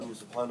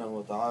سبحانه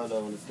وتعالى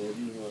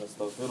ونستهديه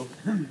ونستغفره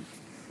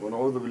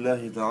ونعوذ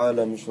بالله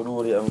تعالى من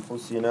شرور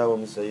أنفسنا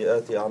ومن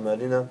سيئات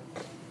أعمالنا.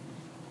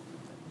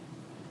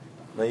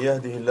 من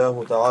يهده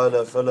الله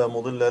تعالى فلا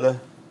مضل له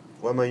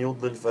ومن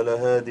يضلل فلا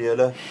هادي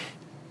له،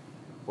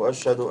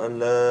 وأشهد أن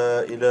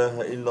لا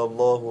إله إلا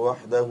الله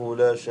وحده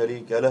لا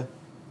شريك له،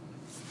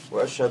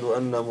 وأشهد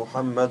أن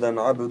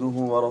محمدا عبده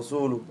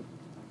ورسوله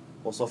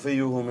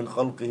وصفيه من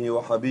خلقه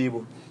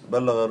وحبيبه،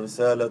 بلغ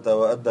الرسالة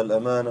وأدى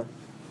الأمانة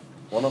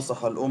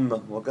ونصح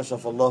الأمة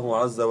وكشف الله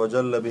عز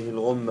وجل به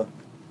الغمة،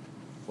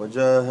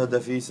 وجاهد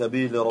في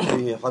سبيل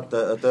ربه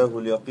حتى أتاه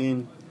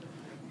اليقين.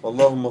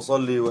 اللهم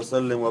صل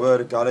وسلم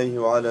وبارك عليه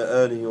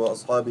وعلى آله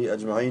وأصحابه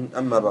أجمعين.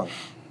 أما بعد.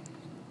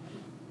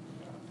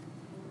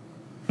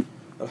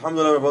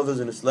 Alhamdulilah, my brothers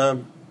in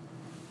Islam,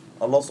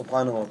 Allah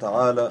subhanahu wa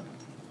ta'ala,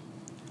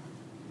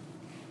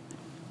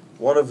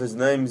 one of His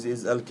names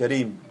is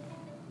Al-Kareem.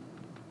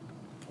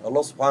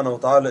 Allah subhanahu wa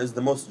ta'ala is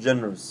the most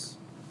generous.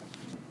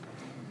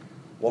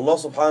 Wallah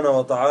subhanahu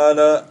wa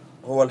ta'ala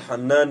huwa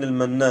al-Hannan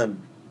al-Mannan.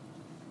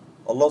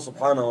 Allah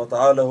subhanahu wa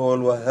ta'ala huwa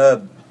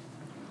al-Wahhab.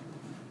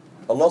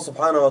 Allah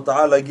subhanahu wa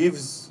ta'ala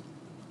gives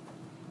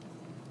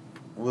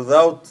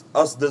without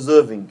us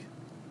deserving.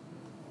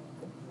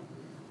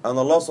 And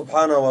Allah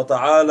subhanahu wa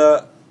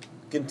ta'ala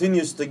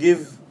continues to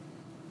give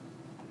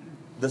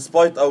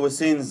despite our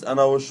sins and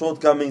our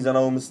shortcomings and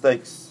our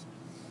mistakes.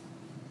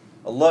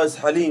 Allah is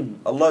Halim,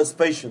 Allah is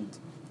patient.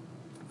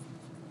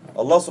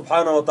 Allah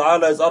subhanahu wa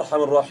ta'ala is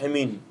Arham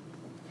al-Rahimin,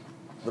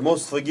 the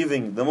most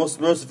forgiving, the most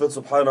merciful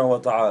subhanahu wa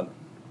ta'ala.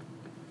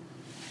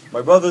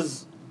 My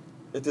brothers,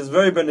 it is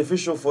very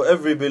beneficial for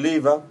every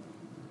believer,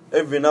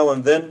 every now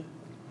and then,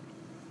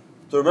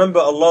 to remember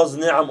Allah's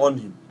ni'am on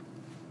him,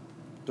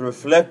 to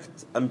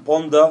reflect and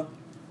ponder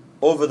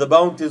over the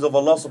bounties of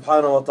Allah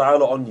subhanahu wa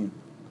ta'ala on you.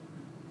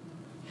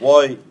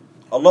 Why?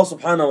 Allah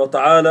subhanahu wa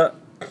ta'ala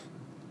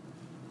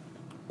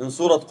in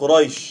Surah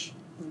Quraysh,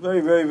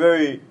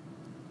 very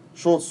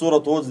short surah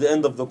towards the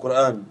end of the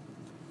Quran,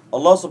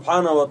 Allah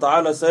subhanahu wa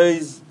ta'ala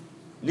says,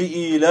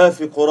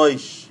 لِإِيلَافِ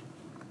قُرَيْشِ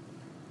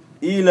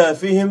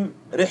إِيلَافِهِمْ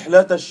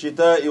رِحْلَةَ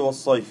الشِّتَاءِ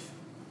وَالصَّيْفِ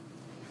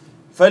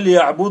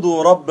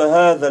فَلْيَعْبُدُوا رَبَّ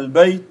هَذَا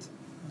الْبَيْتِ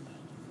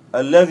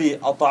الَّذِي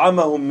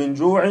أَطْعَمَهُم مِّن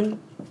جُوعٍ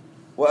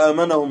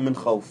وَآمَنَهُم مِّن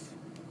خَوْفٍ.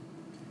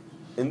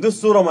 In this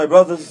surah, my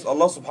brothers,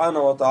 Allah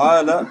subhanahu wa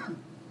ta'ala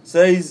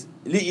says,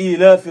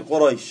 لِإِيلَافِ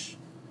قُرَيْشِ.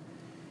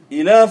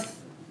 Ilaf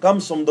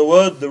comes from the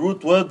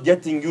root word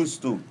getting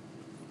used to.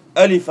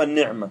 Alif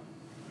al-ni'mah.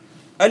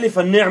 Alif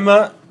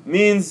al-ni'mah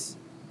means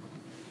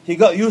he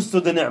got used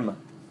to the ni'mah.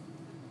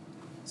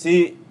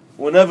 See,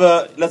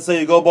 whenever, let's say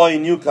you go buy a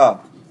new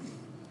car.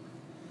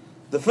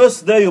 The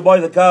first day you buy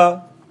the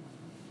car,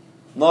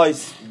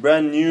 nice,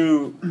 brand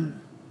new,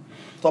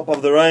 top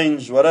of the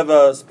range,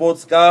 whatever,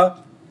 sports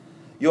car,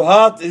 your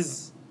heart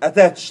is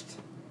attached.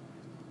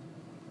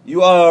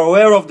 You are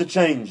aware of the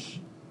change.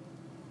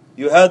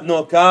 You had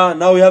no car,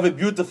 now you have a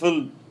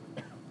beautiful,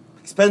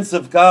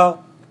 expensive car.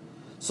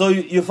 So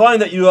you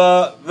find that you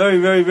are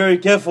very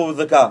careful with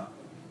the car.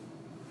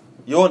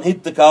 You won't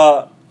hit the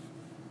car.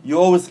 You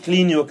always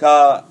clean your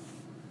car.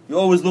 You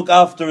always look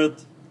after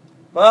it.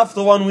 But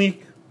after 1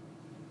 week,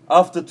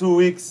 after 2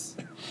 weeks,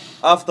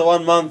 after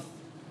 1 month,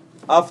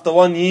 after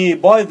 1 year,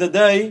 by the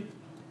day,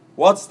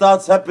 what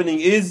starts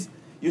happening is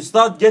you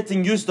start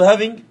getting used to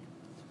having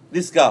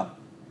this car.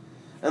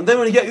 And then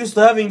when you get used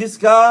to having this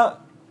car,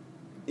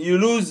 you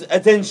lose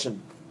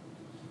attention.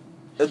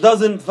 It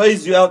doesn't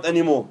phase you out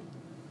anymore.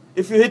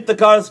 If you hit the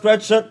car and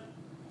scratch it,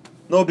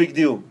 no big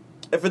deal.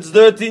 If it's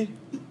dirty,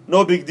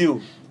 no big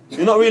deal.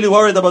 You're not really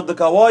worried about the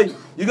car. Why?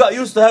 You got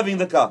used to having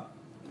the car.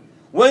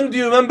 When do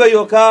you remember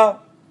your car?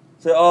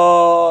 Say,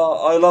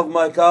 oh, I love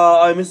my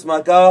car, I miss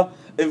my car.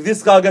 If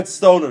this car gets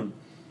stolen,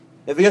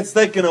 if it gets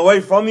taken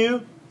away from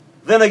you,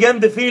 then again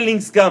the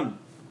feelings come.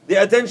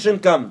 The attention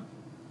comes.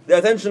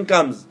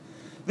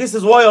 This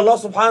is why Allah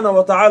subhanahu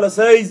wa ta'ala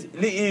says,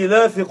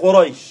 لِإِيلَافِ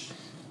قُرَيْشِ.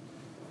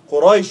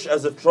 Quraysh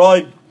as a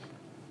tribe,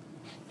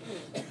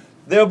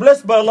 they are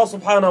blessed by Allah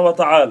subhanahu wa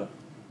ta'ala.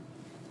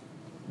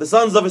 The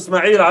sons of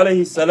Ismail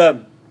alayhi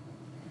salam.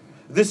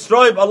 This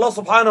tribe Allah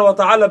subhanahu wa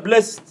ta'ala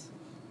blessed.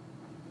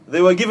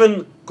 They were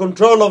given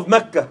control of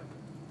Mecca.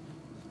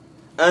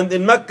 And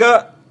in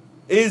Mecca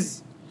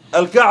is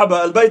Al-Kaaba,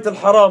 Al-Bayt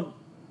Al-Haram.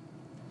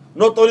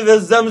 Not only the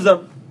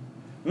Zamzam,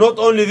 not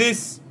only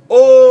this,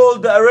 all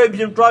the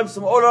Arabian tribes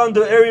from all around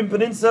the Arabian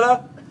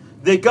Peninsula,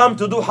 they come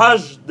to do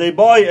Hajj, they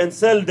buy and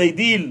sell, they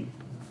deal.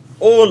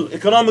 All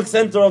economic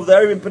center of the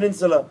Arabian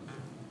Peninsula.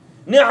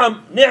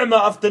 Ni'mah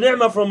after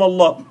ni'mah from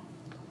Allah.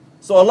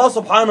 So Allah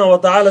subhanahu wa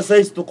ta'ala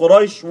says to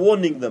Quraysh,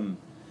 warning them,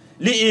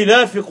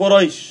 لِإِيلَافِ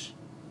قُرَيْشِ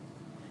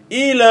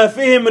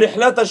إِيلَافِهِمْ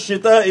رِحْلَةَ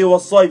الشِّتَاءِ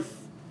وَالصَّيْفِ.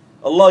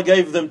 Allah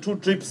gave them 2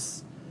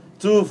 trips,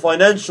 2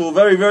 financial,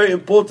 very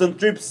important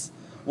trips.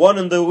 One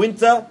in the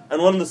winter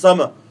and one in the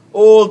summer.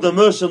 All the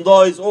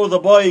merchandise, all the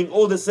buying,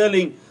 all the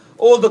selling,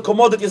 all the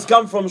commodities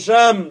come from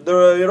Sham,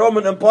 the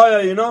Roman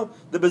Empire,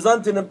 the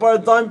Byzantine Empire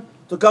time,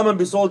 to come and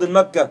be sold in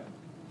Mecca.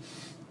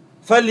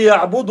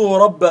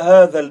 فَلْيَعْبُدُوا رَبَّ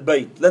هَذَا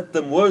الْبَيْتِ. Let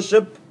them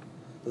worship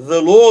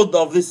the Lord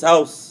of this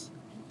house.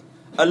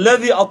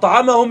 الذي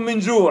أطعمهم من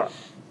جوع.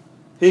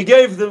 He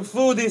gave them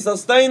food, He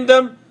sustained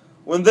them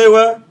when they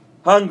were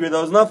hungry.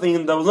 There was nothing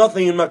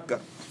in Mecca.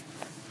 It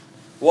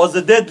was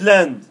a dead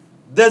land,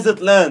 desert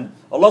land.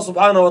 Allah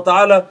subhanahu wa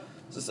ta'ala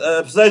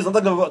says on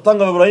the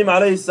tongue of Ibrahim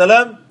alayhi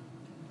salam,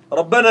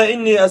 ربنا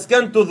إني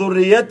أسكنت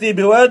ذريتي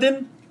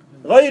بواد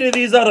غير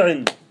ذي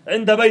زرع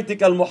عند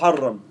بيتك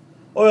المحرم.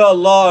 Oh ya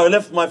Allah, I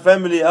left my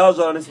family,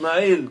 Hajar and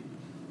Ismail,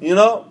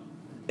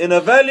 in a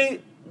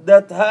valley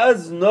that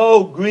has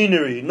no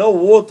greenery, no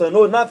water,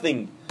 no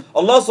nothing.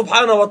 Allah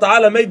subhanahu wa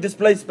ta'ala made this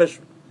place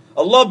special.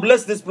 Allah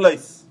blessed this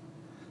place.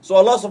 So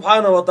Allah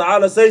subhanahu wa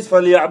ta'ala says,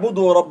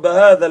 فَلْيَعْبُدُوا رَبَّ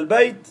هَذَا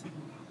الْبَيْتِ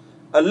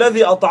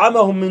الَّذِي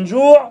أَطْعَمَهُم مِّن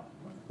جُوعٍ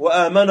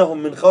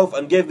وَآمَنَهُم مِّن خَوْفٍ,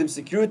 and gave them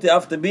security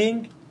after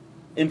being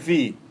in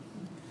fear.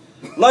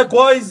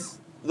 Likewise,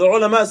 the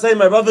ulama say,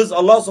 my brothers,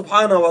 Allah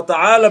subhanahu wa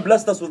ta'ala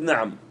blessed us with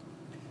ni'am.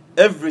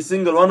 Every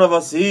single one of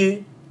us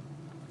here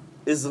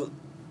is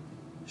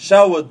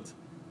showered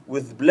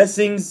with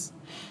blessings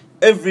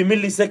every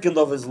millisecond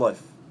of his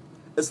life.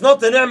 It's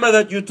not a ni'mah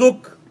that you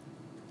took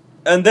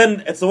and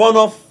then it's a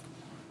one-off.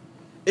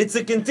 It's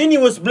a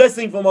continuous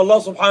blessing from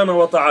Allah subhanahu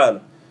wa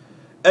ta'ala.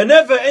 A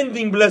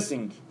never-ending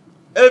blessing.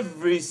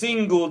 Every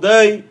single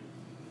day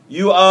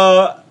you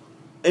are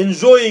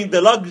enjoying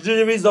the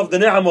luxuries of the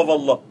ni'am of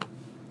Allah.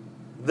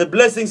 The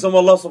blessings from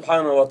Allah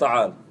subhanahu wa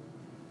ta'ala.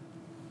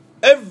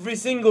 Every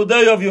single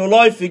day of your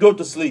life you go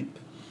to sleep.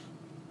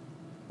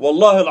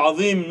 Wallahi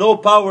al-azim, no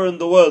power in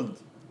the world,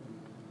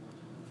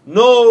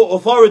 no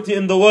authority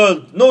in the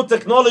world, no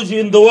technology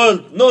in the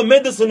world, no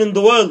medicine in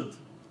the world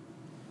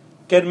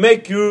can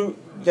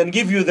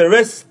give you the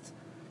rest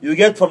you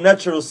get from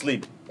natural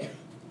sleep.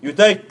 You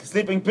take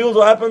sleeping pills,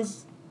 what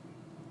happens?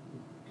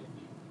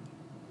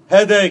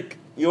 Headache,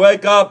 you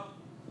wake up,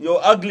 you're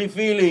ugly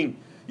feeling,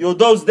 you're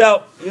dozed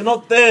out, you're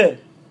not there.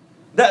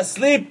 That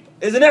sleep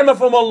is a ni'mah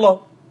from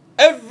Allah.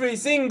 Every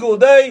single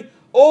day,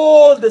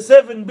 all the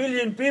 7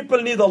 billion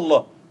people need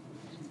Allah.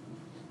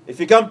 If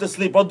you come to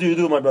sleep, what do you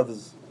do, my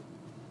brothers?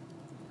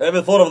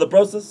 Ever thought of the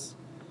process?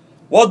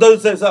 What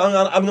does it say?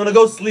 I'm going to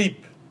go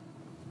sleep.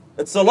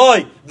 It's a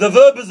lie. The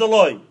verb is a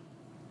lie.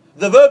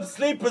 The verb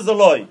sleep is a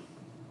lie.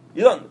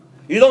 You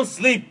don't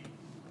sleep.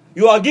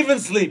 You are given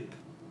sleep.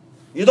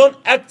 You don't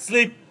act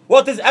sleep.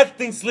 What is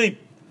acting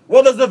sleep?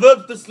 What does the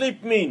verb to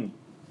sleep mean?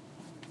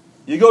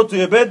 You go to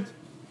your bed,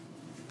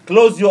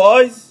 close your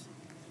eyes,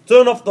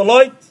 turn off the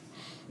light,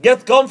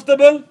 get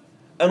comfortable,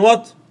 and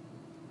what?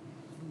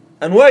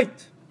 And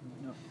wait.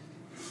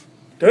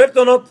 Correct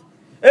or not?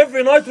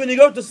 Every night when you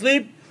go to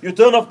sleep, you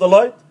turn off the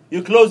light,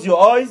 you close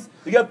your eyes,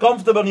 you get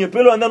comfortable on your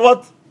pillow, and then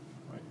what?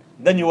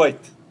 Then you wait.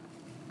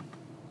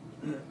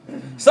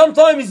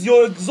 Sometimes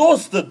you're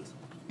exhausted,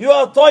 you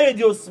are tired,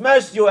 you're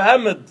smashed, you're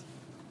hammered.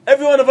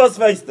 Every one of us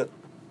faced it.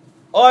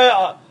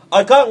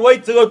 I can't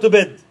wait to go to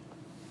bed.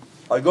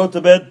 I go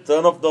to bed,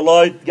 turn off the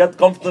light, get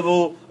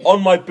comfortable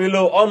on my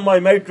pillow, on my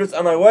mattress,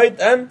 and I wait,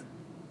 and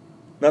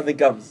nothing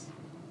comes.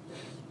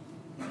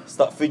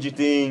 Start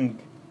fidgeting,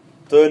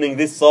 turning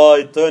this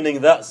side,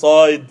 turning that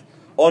side,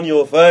 on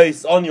your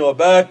face, on your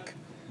back.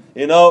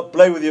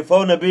 Play with your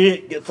phone a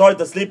bit, try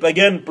to sleep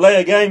again, play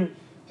a game.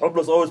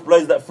 Hublos always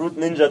plays that Fruit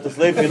Ninja to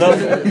sleep,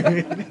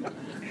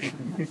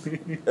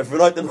 Every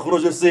night in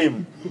Khuruj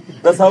al-Sim.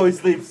 That's how he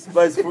sleeps,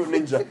 plays Fruit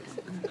Ninja.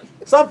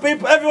 Some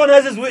people, everyone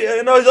has his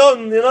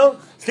own,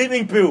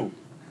 sleeping pill.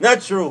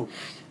 Natural.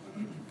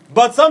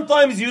 But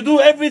sometimes you do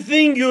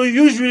everything you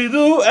usually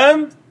do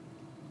and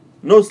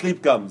no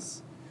sleep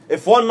comes.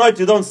 If one night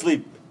you don't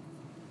sleep,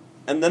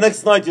 and the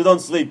next night you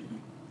don't sleep,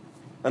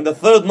 and the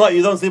third night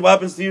you don't sleep, what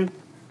happens to you?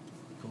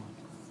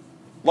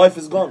 Life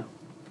is gone.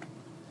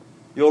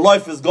 Your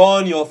life is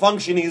gone, your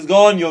functioning is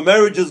gone, your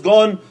marriage is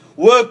gone,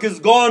 work is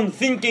gone,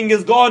 thinking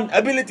is gone,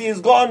 ability is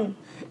gone.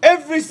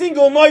 Every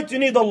single night you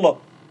need Allah.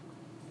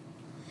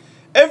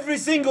 Every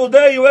single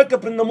day you wake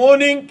up in the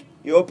morning,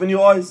 you open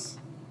your eyes.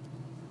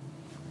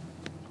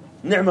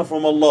 Ni'mah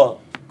from Allah.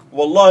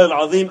 Wallahi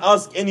al-azim,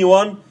 ask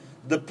anyone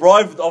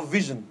deprived of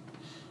vision.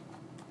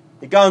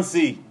 He can't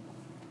see.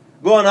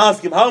 Go and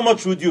ask him, how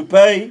much would you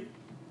pay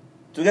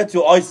to get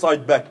your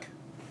eyesight back?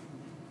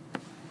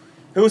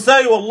 He will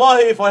say,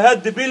 Wallahi, if I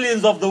had the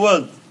billions of the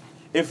world,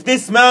 if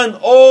this man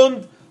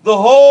owned the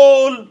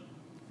whole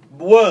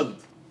world,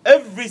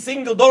 every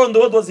single dollar in the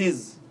world was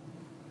his,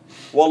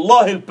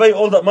 Wallahi, he'll pay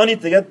all that money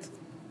to get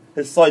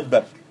his sight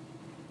back.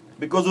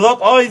 Because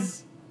without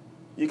eyes,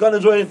 you can't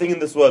enjoy anything in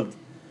this world.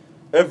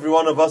 Every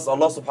one of us,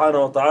 Allah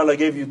subhanahu wa ta'ala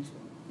gave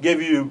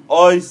you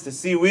eyes to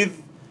see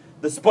with,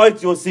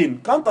 despite your sin.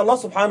 Can't Allah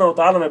subhanahu wa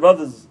ta'ala, my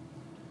brothers,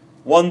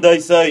 one day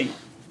say,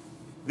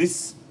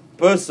 this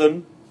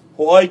person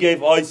who I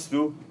gave eyes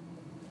to,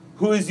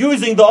 who is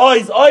using the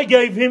eyes I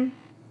gave him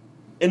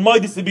in my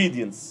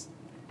disobedience.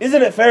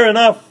 Isn't it fair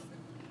enough?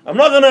 I'm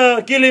not going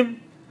to kill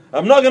him.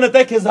 I'm not going to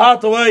take his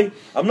heart away.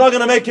 I'm not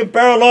going to make him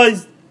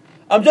paralyzed.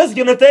 I'm just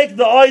going to take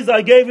the eyes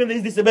I gave him that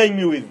he's disobeying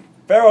me with.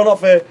 Fair or not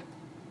fair?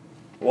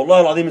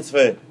 Wallahi al-azim, it's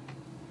fair.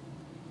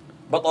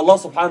 But Allah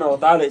subhanahu wa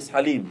ta'ala is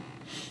halim.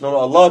 No,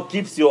 Allah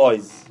keeps your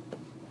eyes.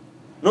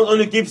 not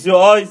only keeps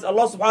your eyes,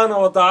 Allah subhanahu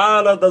wa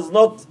ta'ala does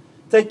not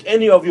take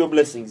any of your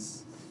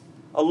blessings.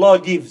 Allah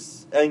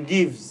gives and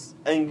gives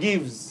and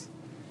gives.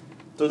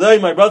 Today,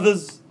 my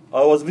brothers,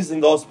 I was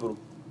visiting the hospital.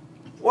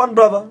 One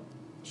brother,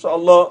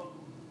 inshallah,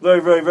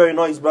 very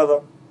nice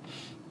brother.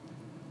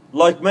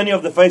 Like many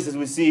of the faces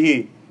we see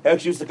here, he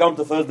actually used to come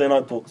to Thursday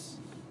night talks.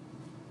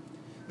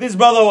 This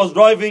brother was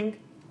driving,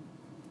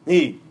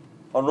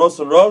 on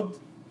Rosson Road,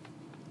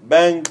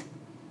 bang,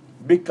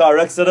 big car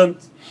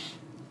accident.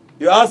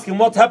 You ask him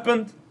what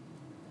happened.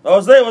 I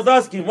was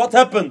asking him what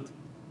happened.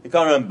 He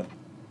can't remember.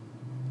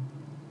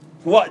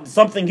 What?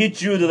 Something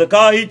hit you? Did the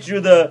car hit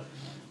you?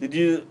 Did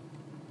you?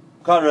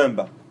 Can't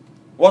remember.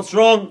 What's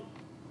wrong?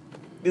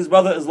 This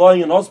brother is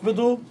lying in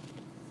hospital.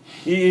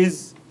 He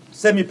is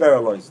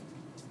semi-paralyzed.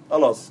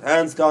 Allah's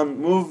hands can't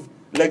move,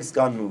 legs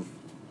can't move.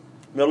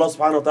 May Allah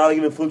subhanahu wa ta'ala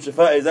give him full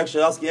shifa. He's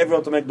actually asking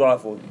everyone to make dua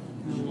for him.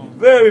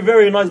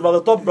 Very nice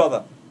brother, top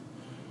brother.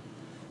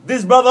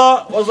 This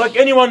brother was like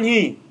anyone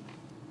here.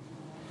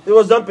 He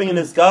was jumping in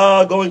his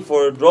car, going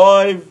for a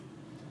drive,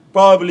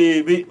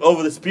 probably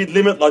over the speed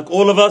limit like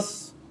all of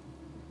us.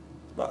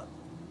 But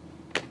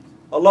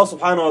Allah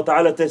subhanahu wa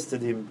ta'ala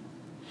tested him.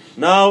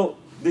 Now,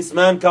 this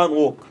man can't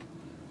walk.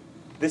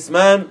 This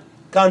man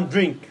can't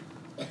drink.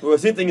 We were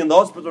sitting in the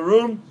hospital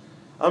room.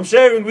 I'm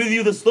sharing with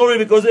you the story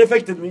because it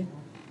affected me.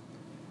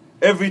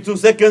 Every 2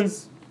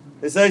 seconds,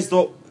 he says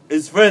to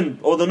his friend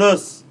or the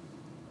nurse,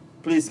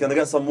 please, can I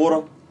get some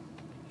water?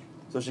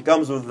 So she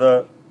comes with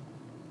a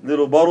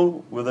little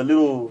bottle, with a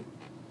little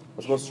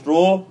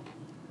straw,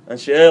 and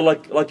she ate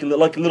like a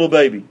little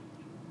baby.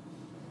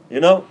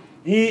 You know,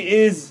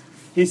 he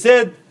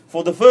said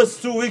for the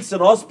first 2 weeks in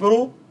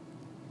hospital,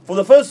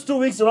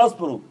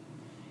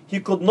 he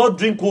could not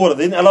drink water.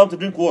 They didn't allow him to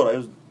drink water. It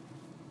was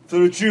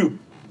through a tube.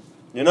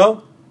 You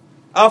know?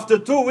 After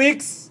 2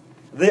 weeks,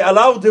 they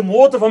allowed him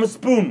water from a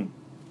spoon.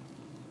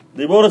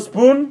 They brought a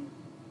spoon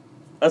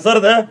and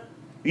started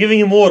giving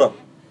him water.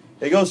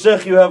 He goes,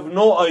 Sheikh, you have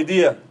no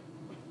idea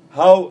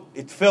how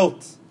it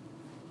felt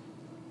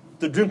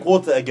to drink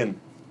water again.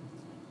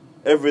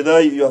 Every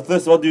day you are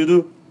thirsty, what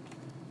do?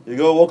 You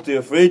go walk to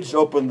your fridge,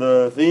 open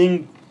the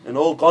thing, in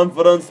all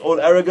confidence, all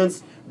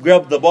arrogance,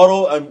 grab the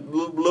bottle and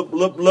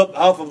look,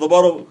 half of the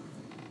bottle.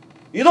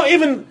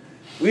 Even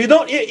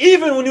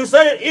when you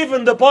say it,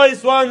 even the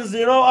pious ones,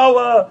 you know,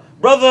 our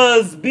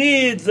brothers,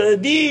 beads,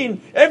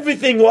 deen,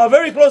 everything who are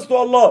very close to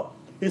Allah,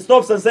 he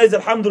stops and says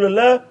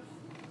Alhamdulillah,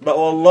 but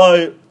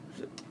wallahi,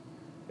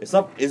 is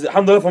it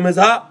Alhamdulillah from his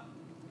heart?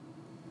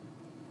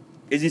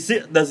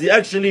 Does he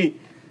actually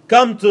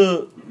come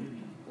to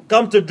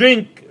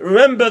drink,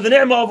 remember the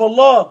ni'mah of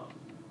Allah?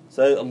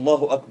 Say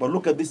Allahu Akbar,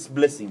 look at this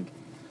blessing.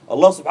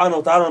 Allah subhanahu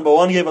wa ta'ala, number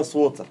one, gave us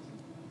water.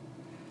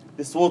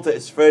 This water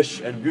is fresh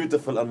and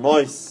beautiful and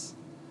nice.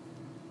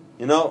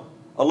 You know,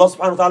 Allah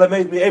subhanahu wa ta'ala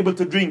made me able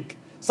to drink.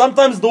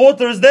 Sometimes the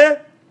water is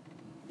there,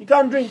 you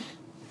can't drink.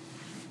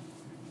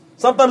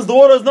 Sometimes the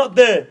water is not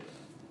there.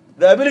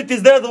 The ability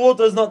is there, the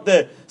water is not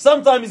there.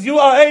 Sometimes you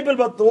are able,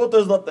 but the water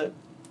is not there.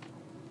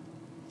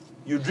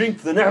 You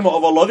drink the ni'mah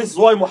of Allah. This is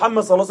why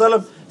Muhammad sallallahu alaihi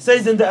wasallam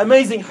says in the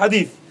amazing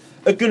hadith,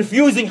 a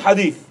confusing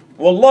hadith.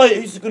 Wallahi,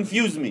 it used to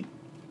confuse me.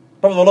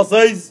 Prophet Allah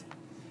says,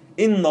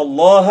 Inna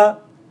Allah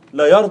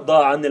la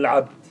yarda anil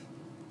abd.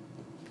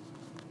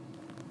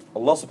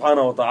 Allah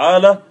subhanahu wa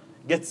ta'ala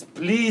gets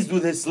pleased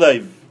with his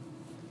slave.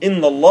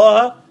 Inna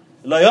Allah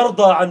la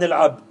yarda anil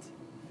abd.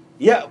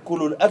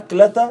 يأكل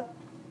الأكلة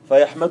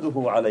فيحمده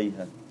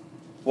عليها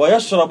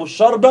ويشرب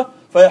الشربة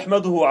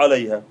فيحمده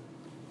عليها.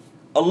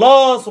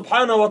 Allah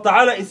subhanahu wa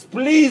ta'ala is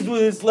pleased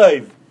with his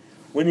slave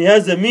when he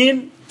has a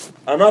meal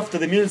and after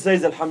the meal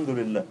says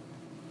Alhamdulillah.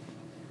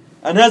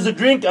 And has a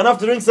drink and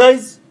after drink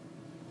says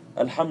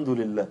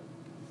Alhamdulillah.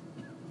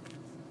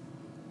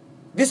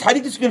 This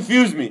hadith just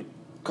confused me.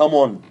 Come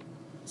on.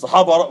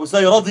 Sahaba, we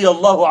say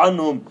radiyallahu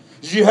anhum.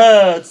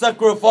 Jihad,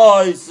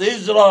 sacrifice,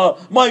 hijrah,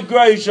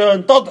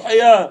 migration,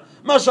 tadhiyah,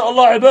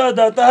 mashallah,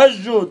 ibadah,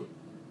 tahajjud.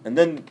 And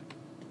then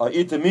I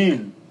eat a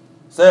meal.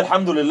 Say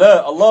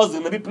Alhamdulillah, Allah is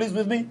going to be pleased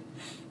with me.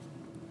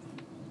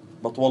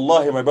 But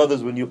wallahi, my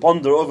brothers, when you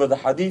ponder over the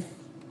hadith,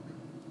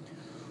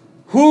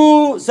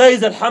 who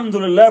says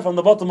Alhamdulillah from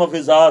the bottom of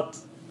his heart?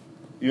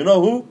 You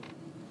know who?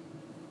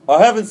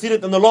 I haven't seen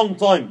it in a long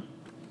time.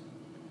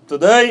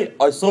 Today,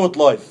 I saw it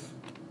live.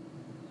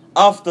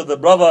 After the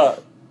brother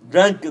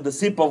drank the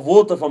sip of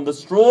water from the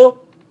straw,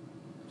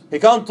 he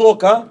can't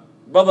talk,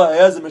 Brother, he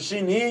has a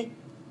machine here,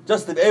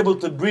 just to be able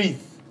to breathe,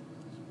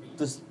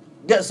 to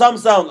get some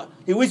sound.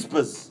 He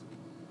whispers.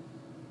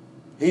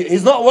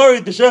 He's not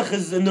worried the sheikh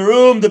is in the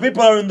room, the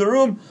people are in the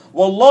room.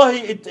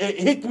 Wallahi, it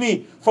hit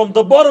me from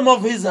the bottom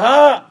of his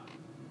heart.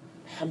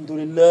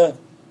 Alhamdulillah.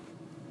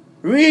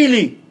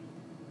 Really?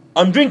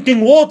 I'm drinking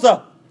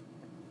water.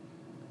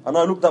 And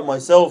I looked at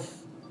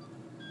myself.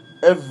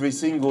 Every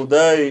single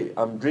day,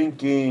 I'm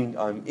drinking,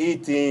 I'm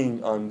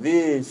eating, I'm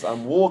this,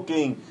 I'm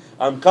walking,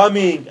 I'm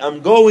coming,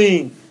 I'm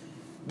going.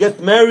 Get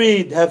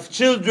married, have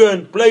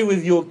children, play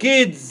with your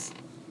kids.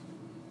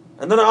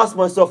 And then I asked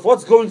myself,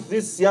 what's going through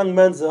this young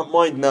man's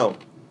mind now?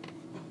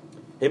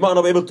 he might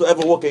not be able to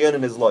ever walk again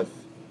in his life.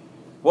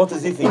 What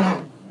is he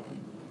thinking?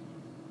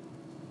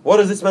 What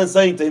is this man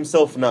saying to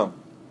himself now?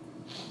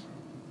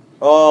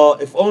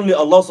 If only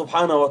Allah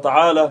subhanahu wa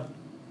ta'ala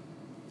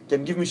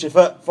can give me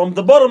shifa. From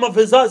the bottom of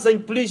his heart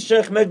saying, please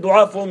Shaykh, make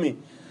dua for me.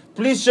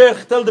 Please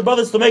Shaykh, tell the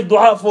brothers to make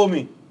dua for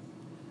me.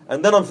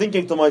 And then I'm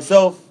thinking to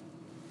myself,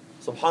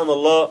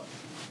 subhanallah,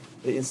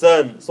 the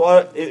insan.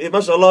 So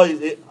mashallah,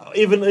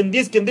 even in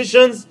these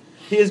conditions,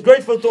 he is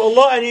grateful to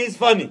Allah and he is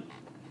funny.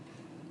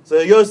 So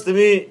he goes to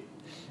me,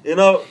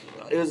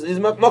 he's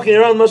mocking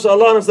around,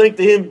 mashallah, and I'm saying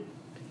to him,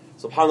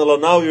 subhanallah,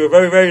 now you're a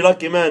very, very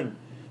lucky man.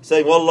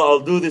 Saying, wallah, I'll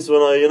do this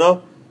when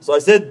So I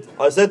said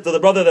to the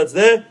brother that's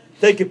there,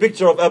 take a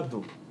picture of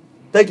Abdul.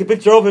 Take a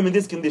picture of him in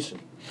this condition.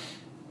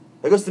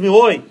 He goes to me,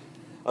 why?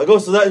 I go,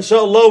 so that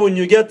inshallah, when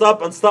you get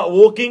up and start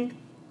walking,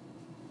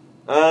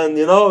 and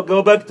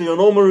go back to your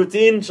normal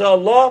routine,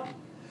 inshallah,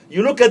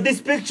 you look at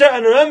this picture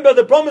and remember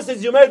the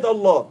promises you made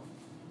Allah.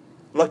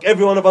 Like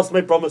every one of us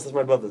made promises,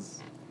 my brothers.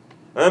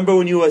 Remember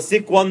when you were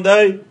sick one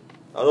day?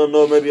 I don't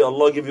know, maybe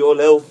Allah give you all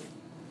health.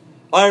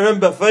 I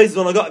remember a phase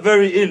when I got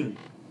very ill.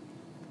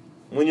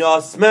 When you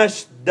are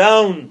smashed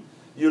down,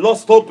 you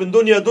lost hope in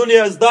dunya.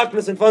 Dunya is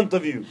darkness in front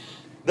of you.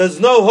 There's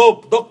no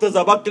hope. Doctors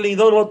are buckling, you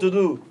don't know what to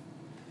do.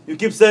 You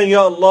keep saying,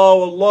 Ya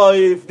Allah, Allah,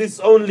 if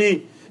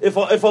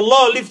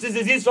Allah lifts this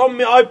disease from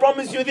me, I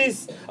promise you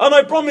this, and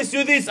I promise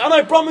you this, and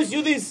I promise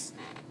you this.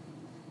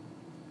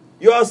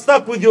 You are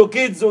stuck with your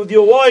kids, with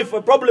your wife,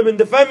 a problem in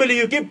the family,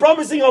 you keep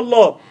promising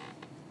Allah.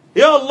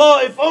 Ya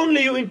Allah, if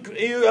only you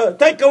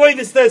take away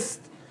this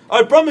test,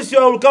 I promise you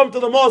I will come to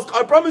the mosque.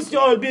 I promise you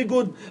I will be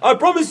good. I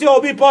promise you I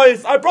will be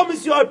pious. I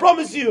promise you, I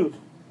promise you.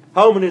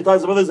 How many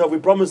times, brothers, have we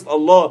promised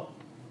Allah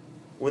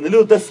when the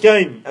little test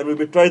came and we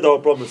betrayed our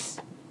promise?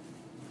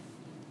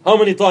 How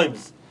many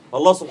times?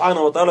 Allah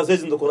subhanahu wa ta'ala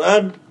says in the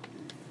Quran,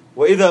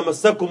 وَإِذَا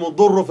مَسَّكُمُ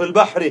الضُّرُّ فِي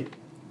الْبَحْرِ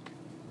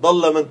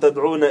ضَلَّ مَنْ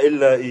تَدْعُونَ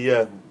إِلَّا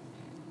إِيَّاهُ.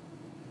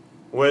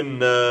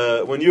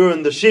 When you're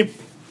in the ship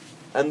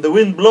and the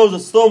wind blows, a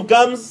storm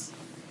comes,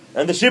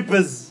 and the ship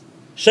is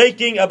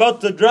shaking,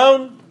 about to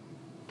drown,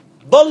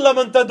 ضَلَّ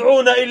مَنْ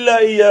تَدْعُونَ إِلَّا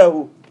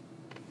إِيَّاهُ.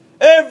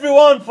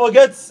 Everyone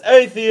forgets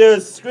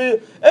atheists.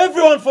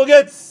 Everyone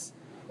forgets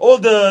all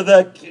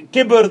the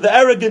kibr, the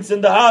arrogance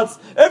in the hearts.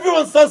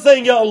 Everyone starts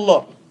saying, Ya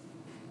Allah.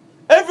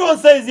 Everyone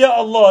says, Ya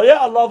Allah, Ya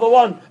Allah, the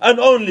one and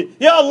only.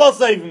 Ya Allah,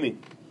 save me.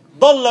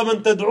 ضَلَّ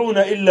مَنْ تَدْعُونَ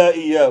إِلَّا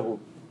إِيَّاهُ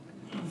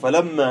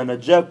فَلَمَّا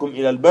نَجَّاكُمْ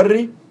إِلَى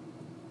الْبَرِّ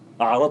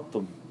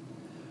أَعْرَضْتُمْ.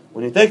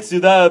 When he takes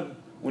you there,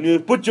 when you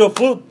put your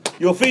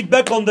feet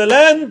back on the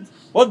land,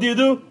 what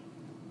do?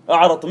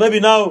 أَعْرَضْتُمْ. Maybe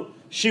now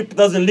ship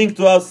doesn't link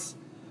to us,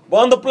 but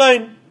on the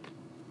plane,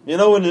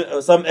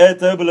 when some air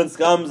turbulence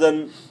comes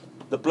and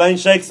the plane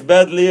shakes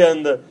badly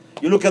and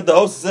you look at the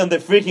hostess and they're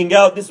freaking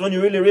out, this one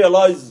you really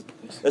realize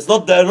it's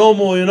not their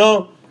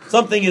normal,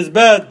 something is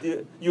bad.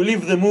 You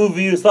leave the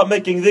movie, you start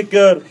making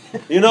dhikr,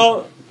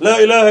 La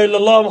ilaha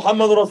illallah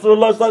Muhammadur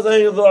Rasulullah, start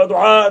saying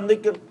dua and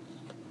dhikr.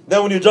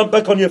 Then when you jump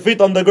back on your feet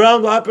on the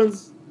ground, what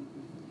happens?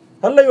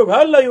 Halla you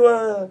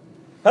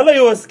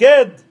were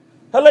scared.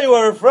 Halla you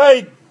were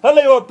afraid.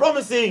 Halla you were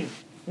promising.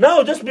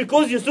 Now just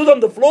because you stood on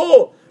the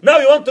floor, now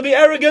you want to be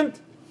arrogant?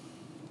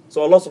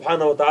 So Allah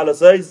subhanahu wa ta'ala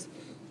says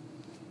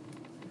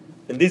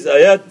in these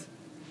ayat,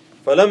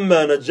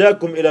 فَلَمَّا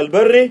نَجَّاكُمْ إِلَى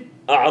الْبَرِّ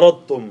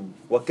أَعْرَضْتُمْ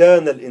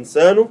وَكَانَ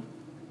الْإِنسَانُ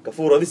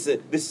كَفُورًا.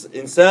 This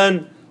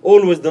insan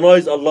always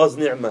denies Allah's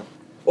ni'mah,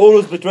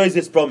 always betrays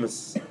His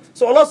promise.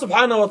 So Allah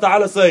subhanahu wa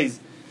ta'ala says,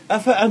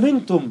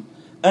 أَفَأَمِنْتُمْ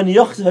أَنْ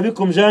يَخْسَفَ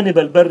بِكُمْ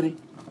جَانِبَ الْبَرِّ.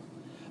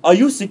 Are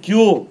you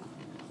secure?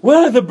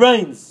 Where are the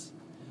brains?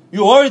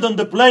 You're worried on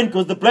the plane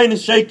because the plane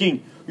is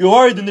shaking. You're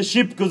worried in the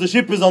ship because the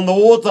ship is on the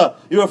water.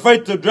 You're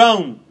afraid to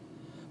drown.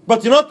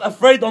 But you're not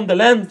afraid on the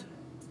land.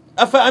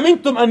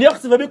 أَفَأَمِنْتُمْ أَنْ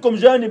يَخْسِفَ بِكُمْ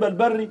جَانِبَ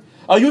الْبَرِّ.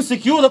 Are you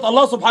secure that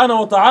Allah subhanahu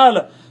wa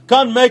ta'ala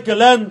can't make a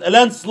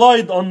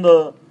landslide on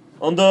the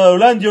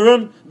land you're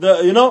in?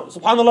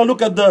 Subhanallah,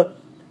 look at the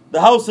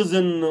houses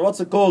in, what's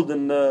it called,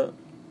 in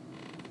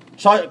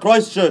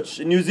Christchurch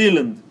in New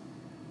Zealand.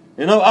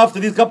 After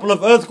these couple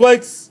of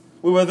earthquakes,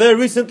 we were there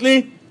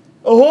recently,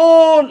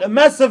 a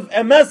massive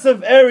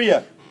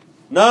area.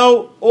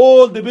 Now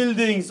all the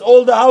buildings,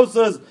 all the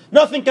houses,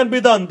 nothing can be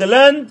done. The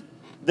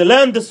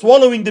land is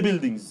swallowing the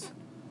buildings.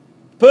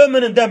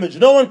 Permanent damage.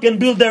 No one can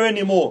build there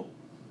anymore.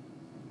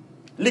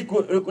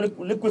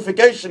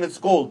 Liquefaction it's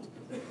called.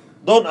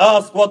 Don't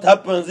ask what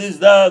happens. Is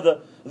that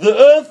the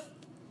earth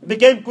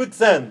became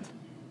quicksand.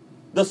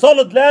 The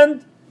solid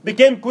land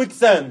became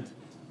quicksand.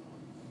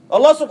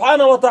 Allah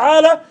subhanahu wa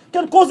ta'ala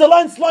can cause a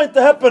landslide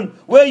to happen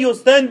where you're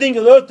standing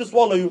and the earth to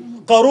swallow you.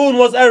 Qarun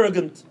was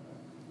arrogant.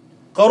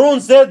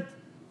 Qarun said,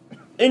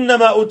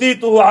 إِنَّمَا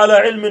أُتِيتُهُ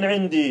عَلَى عِلْمٍ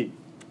عِنْدِي.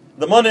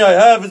 The money I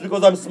have is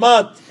because I'm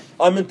smart,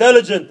 I'm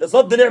intelligent. It's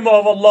not the ni'mah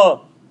of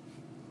Allah.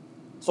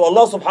 So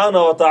Allah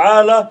subhanahu wa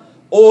ta'ala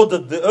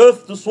ordered the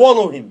earth to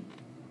swallow him.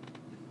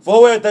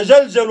 فَهُوَ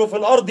يَتَجَلْجَلُ فِي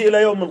الْأَرْضِ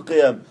إِلَى يَوْمِ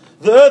الْقِيَامِ.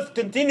 The earth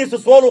continues to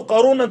swallow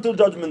Qarun until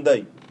Judgment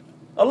Day.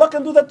 Allah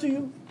can do that to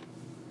you.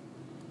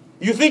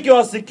 You think you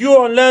are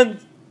secure on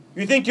land?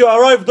 You think you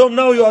arrived home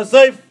now, you are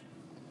safe?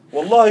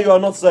 Wallahi, you are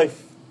not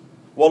safe.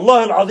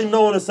 Wallahi al-Azim,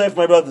 no one is safe,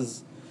 my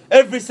brothers.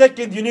 Every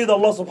second you need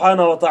Allah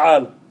subhanahu wa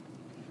ta'ala.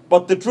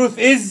 But the truth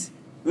is,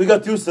 we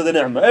got used to the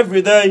ni'mah.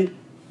 Every day,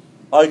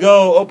 I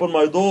go, open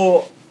my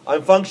door,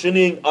 I'm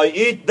functioning, I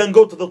eat, then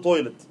go to the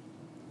toilet.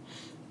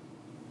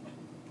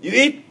 You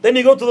eat, then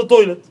you go to the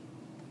toilet.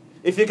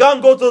 If you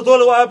can't go to the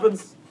toilet, what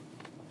happens?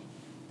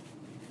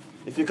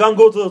 If you can't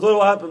go to the toilet,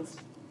 what happens?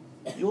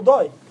 You'll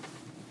die.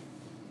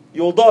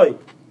 You'll die.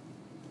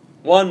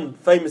 One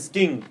famous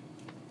king,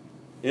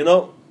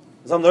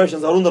 some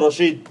narrations, Harun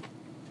al-Rashid,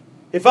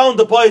 he found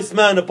a pious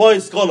man, a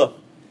pious scholar.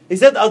 He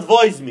said,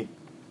 advise me.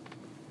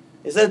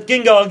 He said,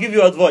 king, I'll give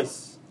you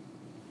advice.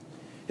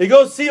 He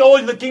goes, see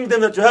all the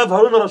kingdom that you have.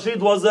 Harun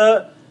al-Rashid was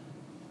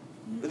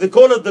they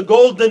call it the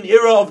golden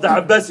era of the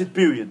Abbasid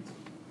period.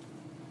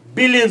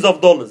 Billions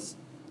of dollars.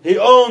 He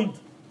owned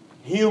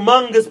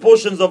humongous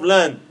portions of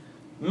land.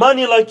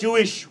 Money like you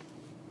wish.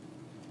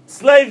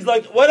 Slaves,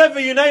 like whatever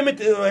you name it,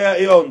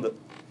 he owned it.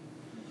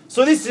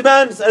 So this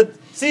man said,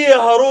 see ya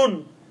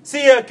Harun,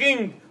 see ya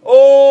king,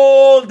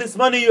 all this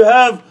money you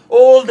have,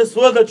 all this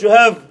wealth that you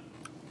have.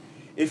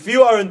 If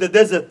you are in the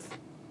desert,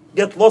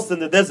 get lost in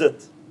the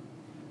desert,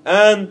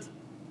 and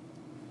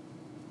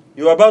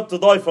you are about to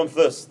die from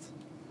thirst.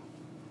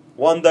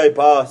 1 day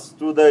passed,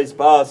 2 days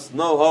passed,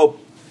 no hope.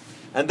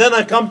 And then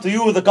I come to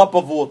you with a cup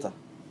of water.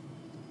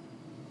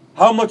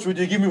 How much would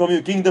you give me from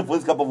your kingdom for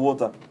this cup of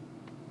water?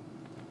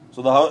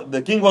 So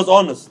the king was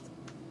honest.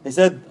 He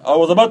said, I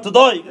was about to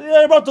die. Yeah,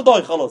 you're about to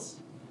die, khalas.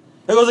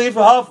 He goes, I give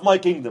you half my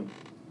kingdom.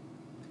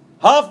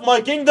 Half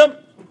my kingdom?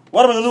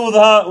 What am I going to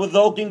do with the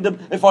whole kingdom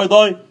if I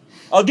die?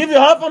 I'll give you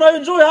half and I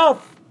enjoy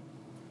half.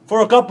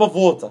 For a cup of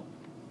water.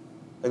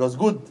 He goes,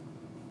 good.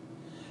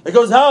 He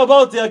goes, how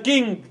about ya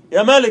king,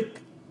 ya malik?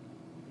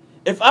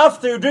 If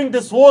after you drink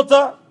this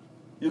water,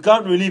 you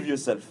can't relieve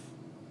yourself.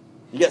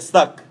 You get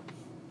stuck.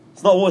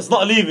 It's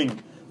not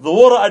leaving. The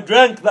water I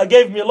drank that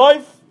gave me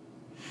life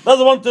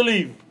doesn't want to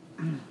leave.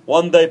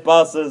 1 day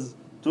passes,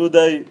 2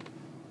 days,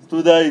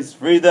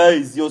 3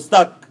 days, you're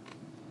stuck.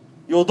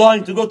 You're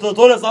dying to go to the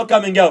toilet, it's not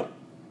coming out.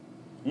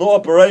 No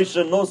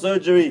operation, no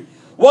surgery.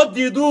 What do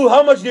you do?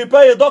 How much do you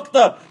pay a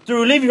doctor to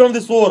relieve you from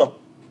this water?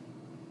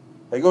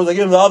 He goes, I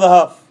give him the other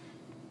half.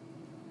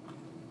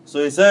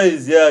 So he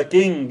says, Ya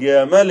king,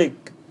 Ya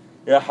malik,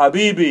 Ya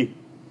habibi,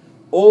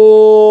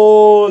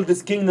 all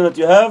this kingdom that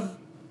you have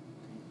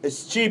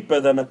is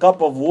cheaper than a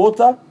cup of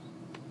water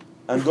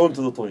and going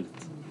to the toilet.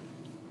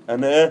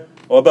 And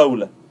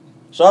وبولة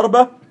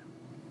شربة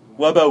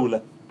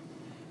وبولة.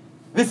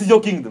 This is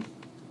your kingdom.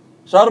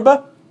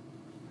 شربة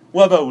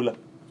وبولة.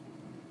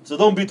 So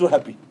don't be too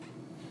happy.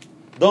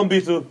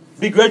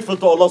 Be grateful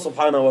to Allah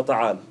subhanahu wa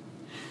ta'ala.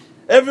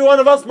 Every one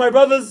of us, my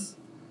brothers,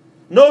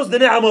 knows the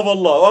ni'am of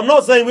Allah. I'm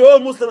not saying we're all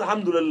Muslim,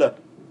 alhamdulillah.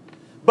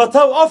 But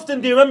how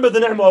often do you remember the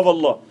ni'am of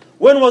Allah?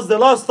 When was the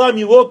last time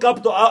you woke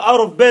up out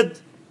of bed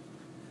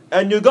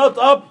and you got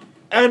up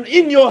and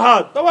in your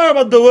heart, don't worry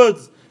about the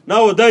words.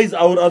 Nowadays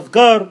our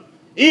adhkar,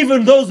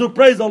 even those who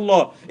praise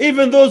Allah,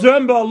 even those who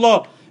remember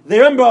Allah, they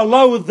remember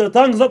Allah with their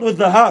tongues, not with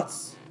their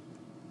hearts.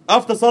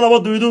 After salah,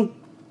 what do we do?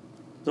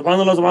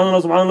 Subhanallah,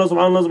 subhanallah, subhanallah,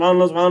 subhanallah,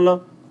 subhanallah,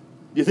 subhanallah.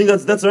 Do you think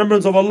that's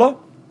remembrance of Allah?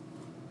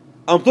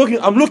 I'm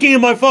looking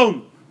in my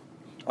phone.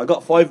 I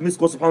got 5 missed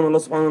calls,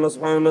 subhanallah, subhanallah,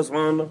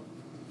 subhanallah,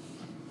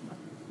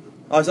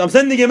 subhanallah. I'm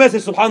sending a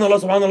message, subhanallah,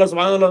 subhanallah,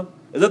 subhanallah.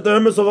 Is that the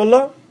remembrance of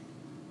Allah?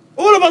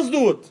 All of us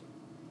do it.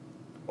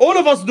 All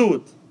of us do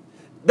it.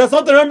 That's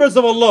not the remembrance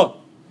of Allah.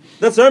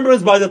 That's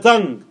remembrance by the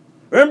tongue.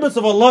 Remembrance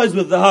of Allah is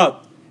with the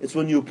heart. It's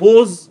when you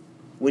pause,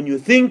 when you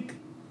think,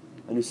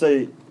 and you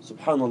say,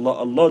 subhanallah,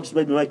 Allah just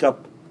made me wake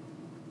up.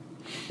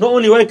 Not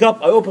only wake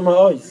up, I open my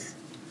eyes.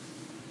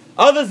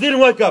 Others didn't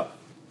wake up.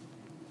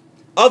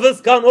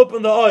 Others can't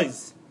open their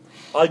eyes.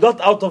 I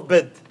got out of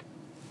bed.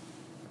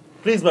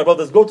 Please, my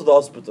brothers, go to the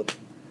hospital.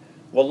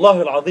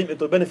 Wallahi al-azim, it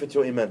will benefit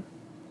your iman.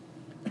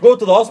 Go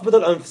to the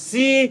hospital and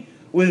see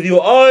with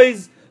your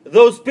eyes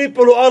those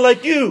people who are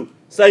like you.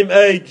 Same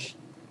age,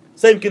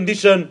 same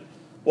condition,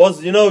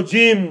 was,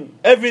 gym,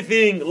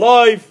 everything,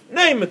 life,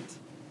 name it.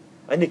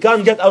 And he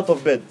can't get out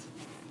of bed.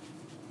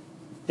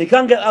 He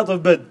can't get out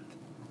of bed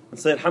and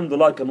say,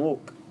 Alhamdulillah, I can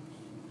walk.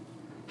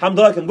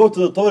 Alhamdulillah, I can go to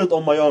the toilet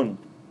on my own.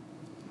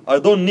 I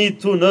don't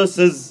need 2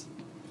 nurses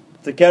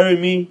to carry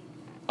me,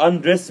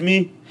 undress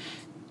me,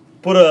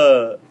 put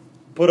a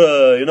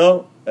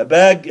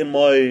bag in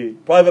my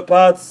private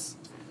parts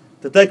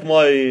to take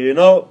my,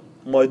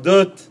 my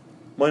dirt,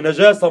 my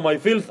najasa, my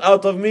filth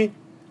out of me.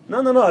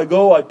 No, I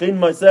go, I clean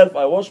myself,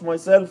 I wash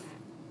myself.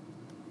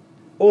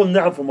 All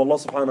ni'am from Allah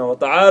subhanahu wa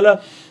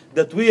ta'ala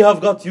that we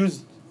got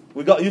used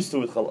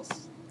to it, khalas.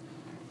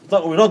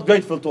 We're not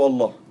grateful to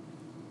Allah.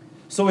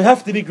 So we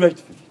have to be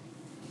grateful.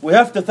 We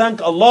have to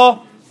thank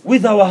Allah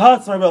with our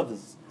hearts, my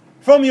brothers.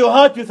 From your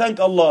heart you thank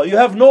Allah. You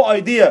have no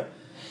idea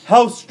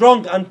how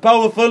strong and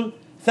powerful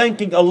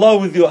thanking Allah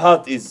with your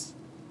heart is.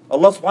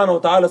 Allah subhanahu wa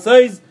ta'ala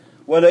says,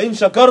 وَلَئِن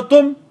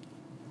شَكَرْتُمْ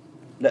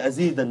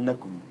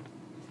لَأَزِيدَنَّكُمْ.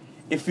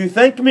 If you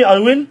thank me, I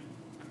will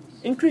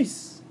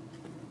increase.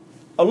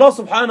 Allah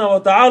subhanahu wa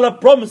ta'ala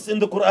promised in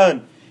the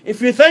Quran,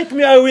 If you thank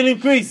me, I will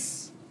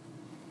increase.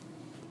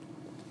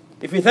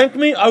 If you thank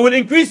me, I will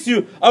increase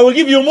you. I will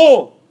give you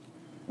more.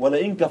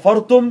 وَلَئِن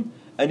كَفَرْتُمْ,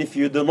 and if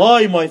you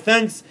deny my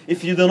thanks,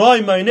 if you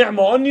deny my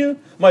ni'mah on you,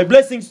 my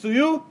blessings to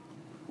you,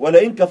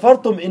 وَلَئِن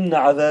كَفَرْتُمْ إِنَّ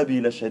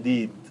عَذَابِي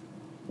لَشَدِيدٌ.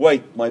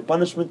 Wait, my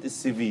punishment is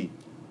severe.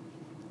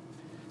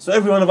 So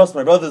every one of us,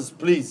 my brothers,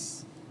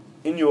 please,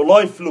 in your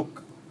life,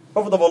 look.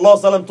 Prophet of Allah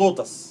ﷺ taught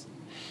us.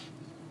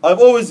 I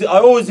always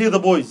hear the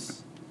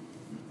boys.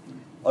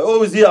 I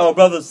always hear our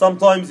brothers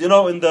sometimes, in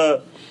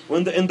the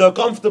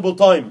comfortable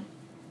time,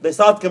 they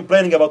start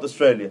complaining about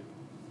Australia.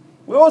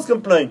 We always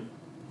complain.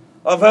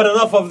 I've had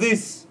enough of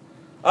this.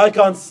 I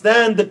can't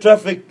stand the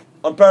traffic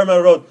on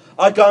Paramount Road.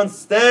 I can't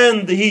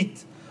stand the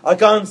heat. I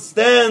can't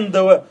stand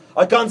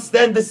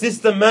the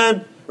system,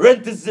 man.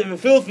 Rent is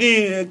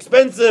filthy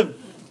expensive.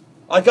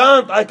 I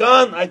can't.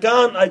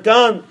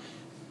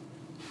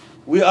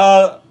 We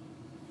are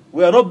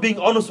not being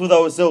honest with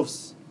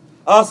ourselves.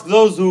 Ask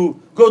those who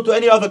go to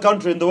any other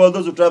country in the world,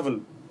 those who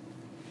travel.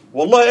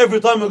 Wallah, every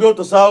time we go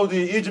to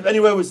Saudi, Egypt,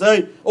 anywhere we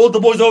say, all the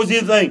boys always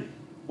hear saying,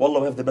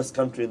 Wallah, we have the best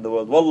country in the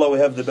world. Wallah, we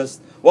have the best.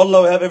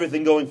 Wallah, we have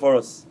everything going for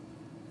us.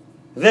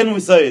 Then we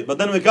say it. But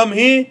then we come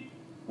here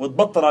with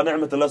battara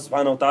ni'mat Allah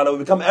subhanahu wa ta'ala. We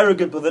become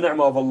arrogant with the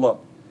ni'mah of Allah.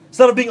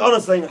 Instead of being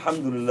honest, saying,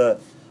 Alhamdulillah,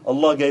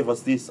 Allah gave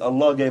us this,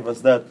 Allah gave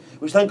us that.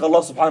 We thank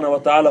Allah subhanahu wa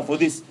ta'ala for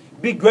this.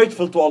 Be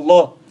grateful to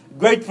Allah.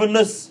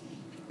 Gratefulness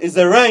is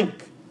a rank.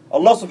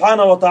 Allah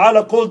subhanahu wa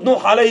ta'ala called Nuh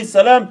alayhi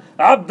salam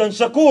abdan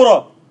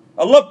shakura.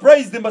 Allah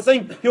praised him by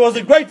saying he was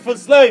a grateful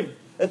slave,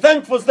 a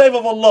thankful slave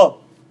of Allah.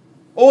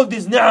 All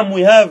these ni'am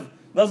we have,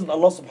 doesn't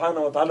Allah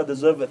subhanahu wa ta'ala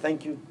deserve a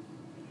thank you?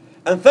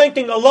 And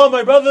thanking Allah,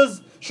 my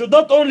brothers, should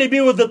not only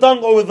be with the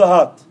tongue or with the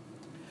heart.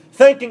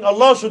 Thanking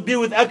Allah should be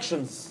with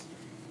actions.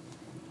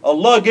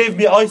 Allah gave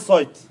me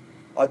eyesight.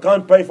 I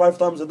can't pray 5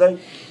 times a day.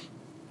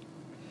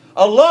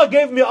 Allah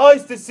gave me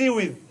eyes to see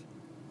with.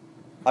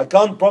 I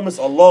can't promise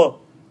Allah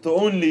to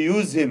only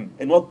use Him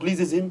in what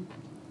pleases Him,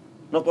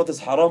 not what is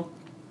haram.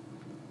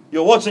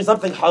 You're watching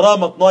something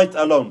haram at night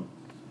alone,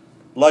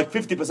 like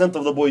 50%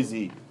 of the boys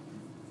here.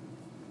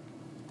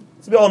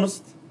 Let's be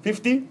honest,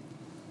 50?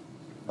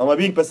 Am I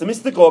being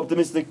pessimistic or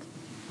optimistic?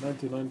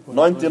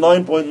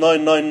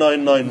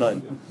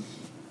 99.99999.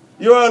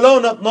 You're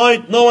alone at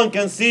night, no one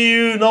can see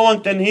you, no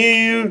one can hear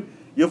you.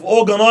 You've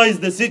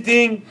organized the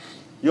sitting,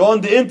 you're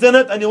on the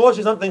internet and you're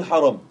watching something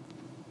haram.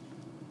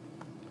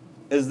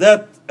 Is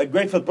that a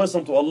grateful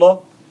person to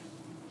Allah?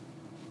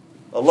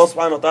 Allah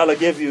subhanahu wa ta'ala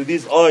gave you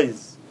these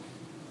eyes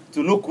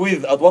to look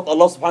with at what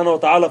Allah subhanahu wa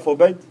ta'ala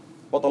forbade,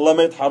 what Allah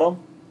made haram.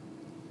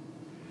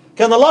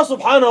 Can Allah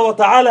subhanahu wa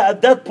ta'ala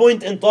at that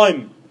point in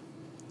time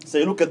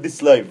say, look at this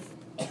slave,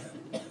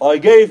 I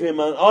gave him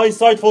an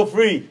eyesight for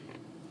free,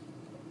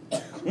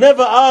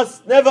 never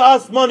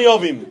asked money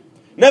of him,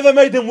 never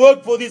made him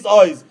work for these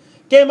eyes,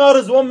 came out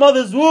of one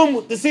mother's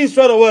womb to see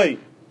straight away.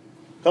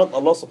 Can't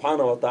Allah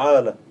subhanahu wa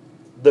ta'ala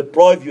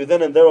deprive you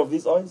then and there of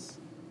these eyes?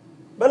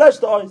 Balash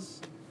the eyes.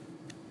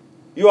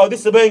 You are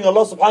disobeying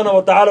Allah subhanahu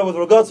wa ta'ala with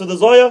regards to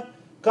desire.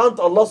 Can't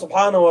Allah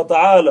subhanahu wa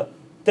ta'ala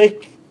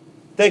take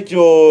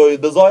your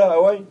desire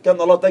away? Can't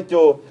Allah take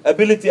your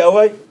ability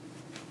away?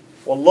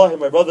 Wallahi,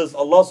 my brothers,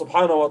 Allah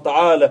subhanahu wa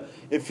ta'ala,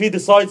 if He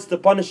decides to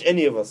punish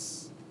any of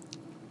us,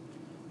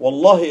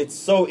 wallahi, it's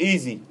so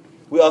easy.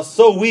 We are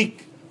so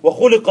weak.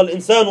 وَخُلِقَ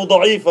الْإِنسَانُ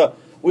ضَعِيفًا.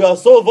 We are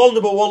so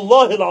vulnerable.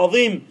 Wallahi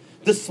al-azim,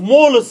 the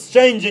smallest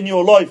change in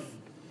your life,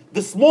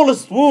 the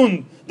smallest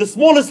wound, the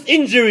smallest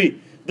injury,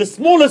 the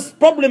smallest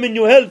problem in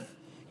your health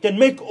can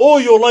make all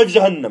your life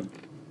Jahannam.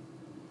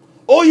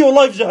 All your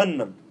life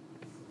Jahannam.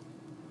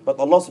 But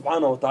Allah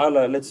subhanahu wa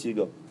ta'ala lets you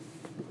go.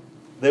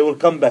 They will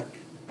come back.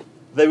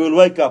 They will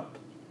wake up.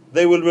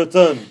 They will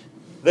return.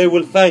 They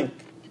will thank.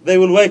 They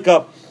will wake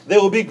up. They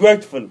will be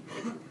grateful.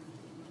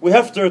 We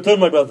have to return,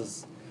 my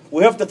brothers.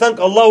 We have to thank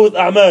Allah with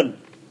a'mal.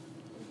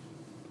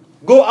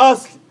 Go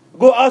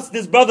ask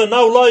this brother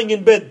now lying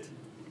in bed.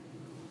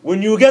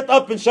 When you get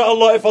up,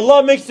 inshallah, if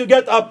Allah makes you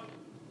get up,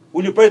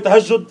 will you pray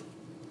tahajjud?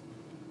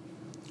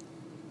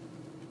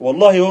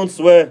 Wallah, he won't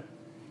swear.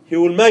 He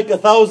will make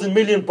 1,000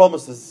 million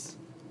promises.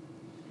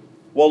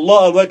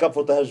 Wallah, I'll wake up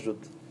for tahajjud.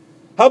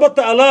 How about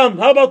the alarm?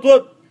 How about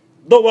what?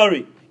 Don't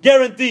worry.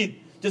 Guaranteed.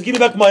 Just give me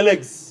back my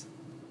legs.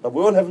 But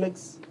we all have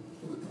legs.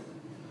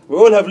 We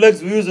all have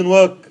legs we use in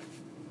work.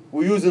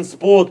 We use in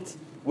sport.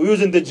 We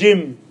use in the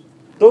gym.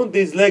 Don't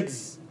these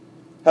legs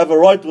have a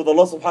right with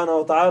Allah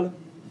subhanahu wa ta'ala?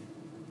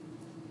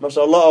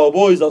 MashaAllah, our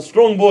boys are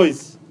strong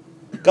boys.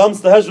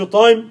 Comes tahajjud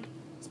time,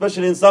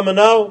 especially in summer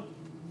now,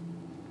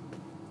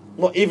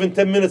 not even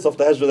 10 minutes of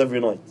tahajjud every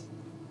night.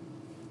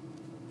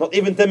 Not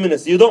even 10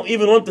 minutes. You don't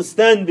even want to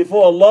stand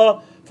before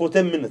Allah for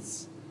 10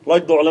 minutes.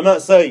 Like the ulama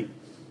say,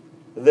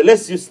 the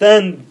less you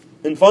stand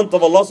in front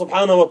of Allah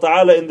subhanahu wa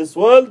ta'ala in this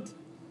world,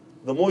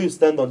 the more you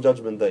stand on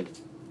Judgment Day.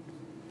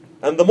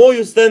 And the more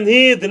you stand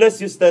here, the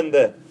less you stand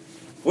there.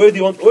 Where do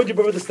you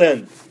prefer to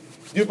stand?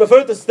 Do you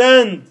prefer to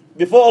stand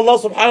before Allah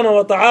subhanahu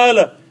wa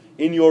ta'ala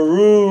in your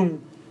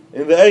room,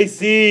 in the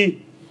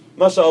AC?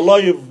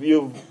 MashaAllah,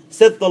 you've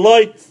set the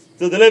light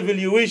to the level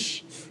you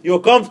wish.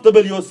 You're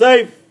comfortable, you're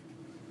safe.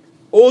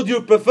 Or do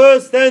you prefer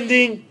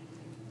standing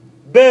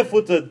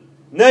barefooted,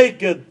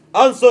 naked,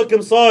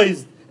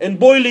 uncircumcised, in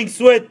boiling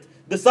sweat?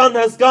 The sun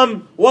has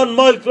come 1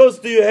 mile close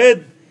to your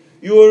head.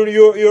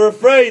 You're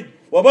afraid.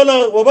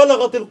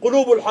 وَبَلَغَتِ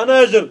الْقُلُوبُ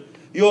الْحَنَاجِرِ.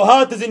 Your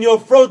heart is in your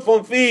throat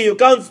from fear. You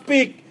can't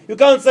speak. You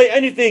can't say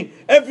anything.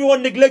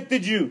 Everyone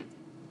neglected you.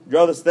 Would you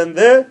rather stand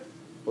there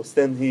or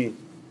stand here?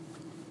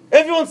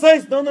 Everyone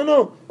says,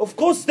 no. Of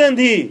course stand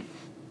here.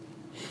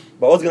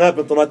 But what's going to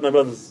happen tonight, my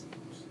brothers?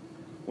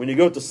 When you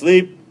go to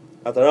sleep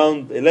at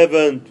around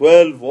 11,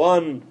 12,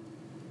 1,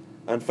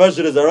 and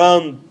Fajr is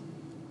around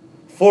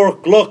 4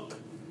 o'clock,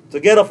 to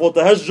get up for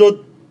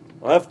Tahajjud,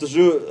 I have to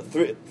do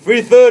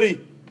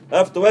 3:30. I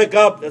have to wake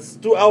up. It's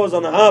 2 hours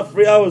and a half,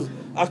 3 hours.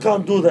 I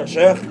can't do that,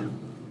 Shaykh.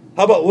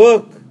 How about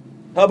work?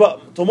 How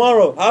about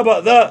tomorrow? How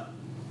about that?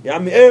 Yeah, I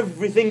mean,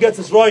 everything gets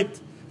its right.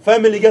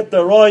 Family gets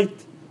their right.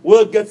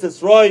 Work gets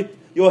its right.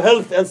 Your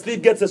health and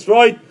sleep gets its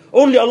right.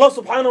 Only Allah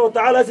subhanahu wa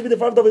ta'ala has to be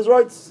deprived of His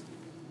rights.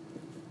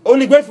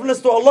 Only gratefulness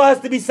to Allah has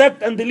to be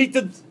sapped and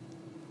deleted.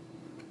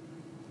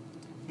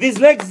 These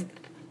legs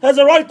has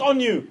a right on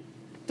you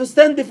to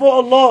stand before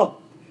Allah.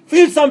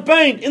 Feel some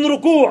pain in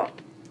ruku'.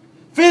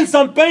 Feel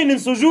some pain in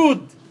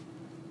sujood.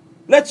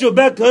 Let your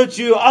back hurt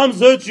you, your arms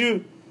hurt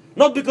you.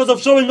 Not because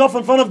of showing off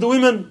in front of the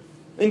women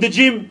in the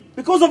gym.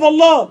 Because of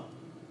Allah.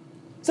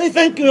 Say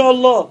thank you,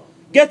 Allah.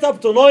 Get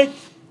up tonight,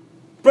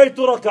 pray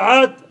 2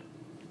 raka'at,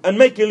 and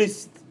make a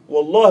list.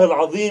 Wallahi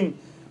al-azim,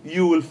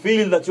 you will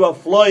feel that you are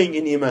flying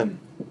in Iman.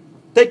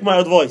 Take my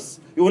advice.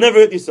 You will never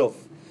hurt yourself.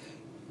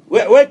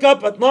 Wake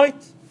up at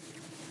night.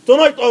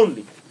 Tonight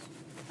only.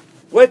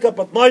 Wake up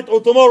at night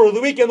or tomorrow, the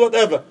weekend,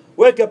 whatever.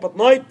 Wake up at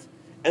night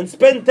and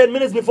spend 10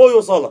 minutes before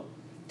your salah.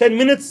 10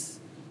 minutes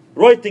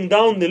writing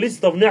down the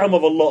list of ni'am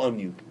of Allah on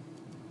you.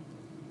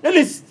 A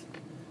list.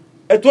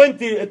 A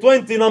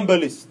 20 number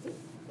list.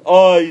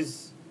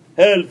 Eyes,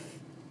 health,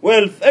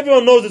 wealth.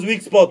 Everyone knows his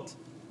weak spot.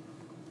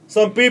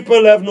 Some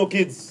people have no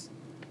kids.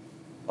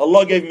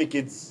 Allah gave me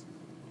kids.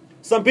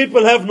 Some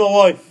people have no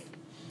wife.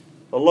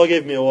 Allah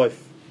gave me a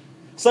wife.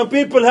 Some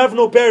people have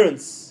no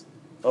parents.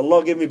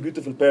 Allah gave me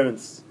beautiful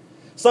parents.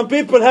 Some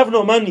people have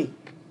no money.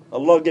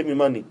 Allah gave me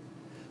money.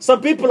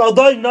 Some people are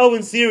dying now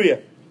in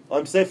Syria.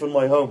 I'm safe in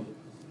my home.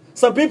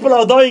 Some people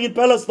are dying in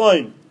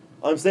Palestine.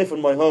 I'm safe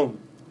in my home.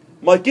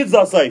 My kids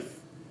are safe.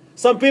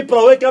 Some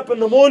people wake up in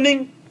the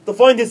morning to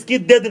find his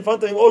kid dead in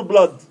front of him, all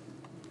blood.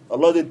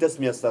 Allah didn't test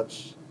me as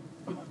such.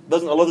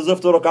 Doesn't Allah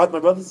deserve 2 rak'at, my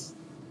brothers?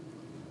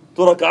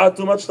 2 rak'at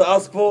too much to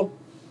ask for?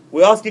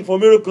 We're asking for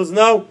miracles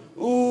now.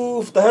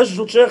 Oof,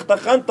 tahajjud, Shaykh,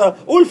 takhanta.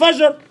 Ul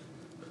Fajr.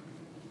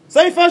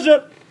 Say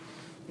Fajr.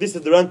 This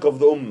is the rank of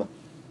the Ummah.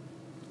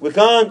 We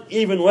can't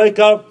even wake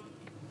up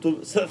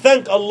to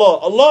thank Allah.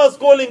 Allah is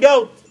calling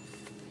out,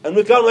 and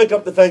we can't wake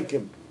up to thank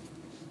Him.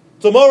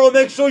 Tomorrow,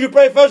 make sure you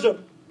pray Fajr.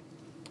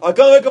 I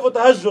can't wake up for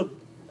Tahajjud.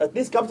 At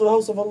least come to the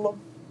house of Allah.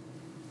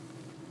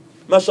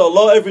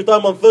 MashaAllah, every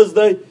time on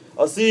Thursday,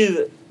 I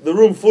see the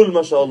room full,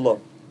 MashaAllah.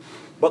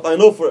 But I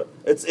know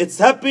it's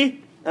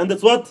happy, and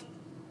it's what?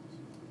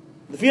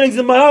 The feelings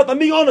in my heart, I'm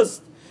being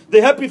honest.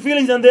 They're happy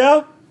feelings and they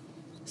are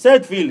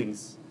sad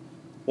feelings.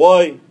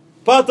 Why?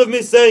 Part of me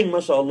is saying,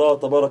 MashaAllah,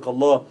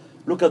 Tabarakallah,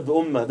 look at the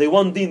Ummah. They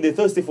want deen, they're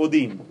thirsty for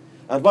deen.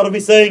 And part of me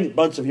saying,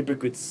 bunch of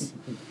hypocrites.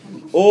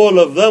 All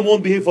of them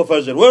won't be here for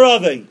Fajr. Where are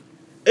they?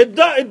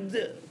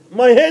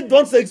 My head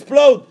wants to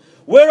explode.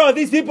 Where are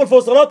these people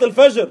for Salat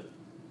al-Fajr?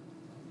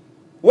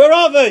 Where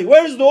are they?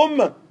 Where is the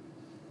Ummah?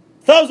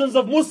 Thousands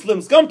of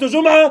Muslims come to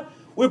Jum'ah.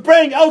 We're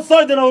praying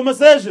outside in our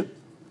masajid.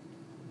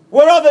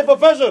 Where are they for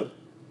Fajr?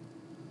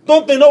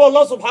 Don't they know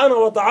Allah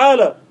subhanahu wa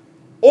ta'ala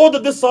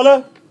ordered this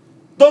salah?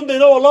 Don't they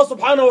know Allah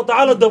subhanahu wa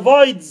ta'ala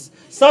divides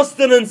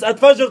sustenance at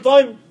Fajr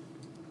time?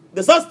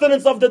 The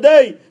sustenance of the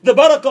day, the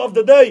barakah of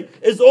the day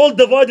is all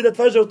divided at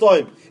Fajr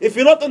time. If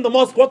you're not in the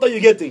mosque, what are you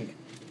getting?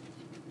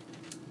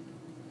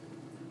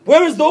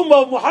 Where is the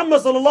Ummah of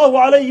Muhammad sallallahu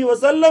alayhi wa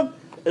sallam?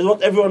 Is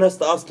what everyone has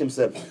to ask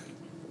himself.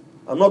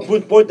 I'm not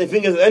pointing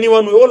fingers at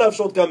anyone, we all have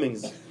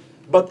shortcomings.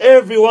 But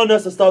everyone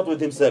has to start with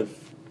himself.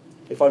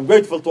 If I'm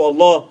grateful to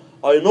Allah,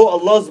 I know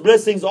Allah's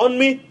blessings on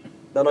me,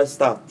 then I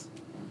start.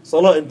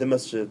 Salah in the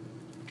masjid.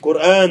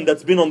 Quran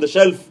that's been on the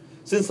shelf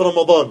since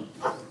Ramadan.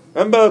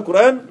 Remember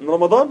Quran in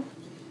Ramadan?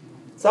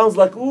 Sounds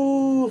like,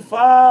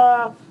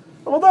 Ramadan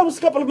was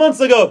a couple of months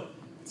ago.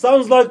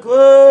 Sounds like,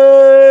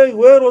 hey,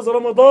 where was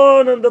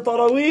Ramadan and the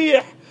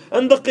Taraweeh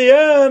and the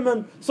Qiyam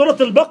and Surah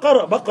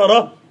Al-Baqarah?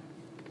 Baqarah.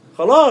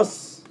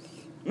 Khalas.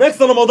 Next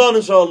Ramadan,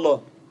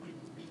 inshallah.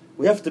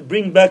 We have to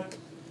bring back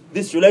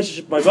this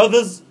relationship, my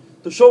brothers,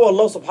 to show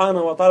Allah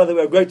subhanahu wa ta'ala that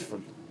we are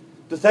grateful.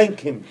 To thank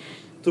Him.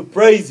 To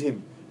praise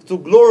Him. To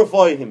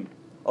glorify Him.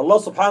 Allah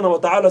subhanahu wa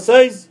ta'ala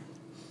says,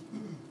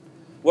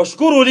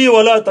 وَاشْكُرُوا لِي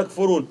وَلَا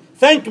تَكْفُرُونَ.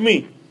 Thank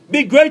me.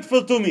 Be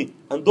grateful to me.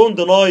 And don't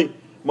deny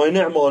my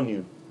ni'mah on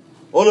you.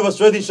 All of us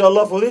ready,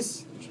 inshallah, for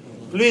this?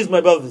 Please,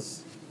 my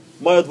brothers.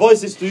 My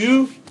advice is to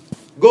you,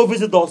 go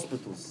visit the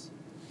hospitals.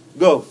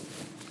 Go.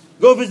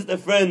 Go visit a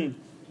friend.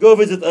 Go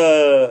visit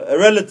a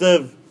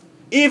relative.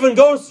 Even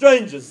go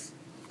strangers.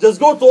 Just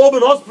go to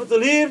open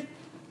hospital here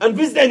and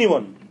visit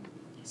anyone.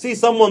 See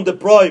someone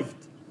deprived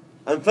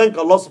and thank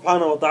Allah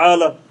subhanahu wa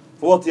ta'ala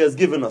for what He has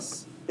given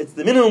us. It's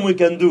the minimum we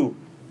can do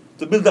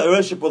to build that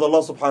relationship with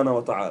Allah subhanahu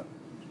wa ta'ala.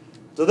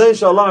 Today,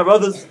 inshallah, my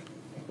brothers,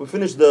 we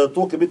finished the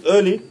talk a bit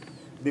early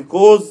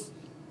because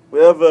we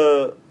have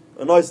a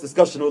nice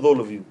discussion with all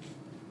of you.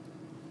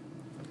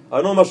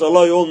 I know,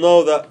 mashallah, you all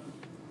know that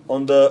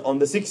on the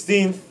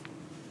 16th,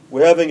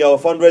 we're having our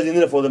fundraising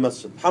dinner for the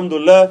masjid.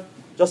 Alhamdulillah,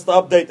 just to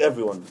update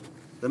everyone.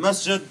 The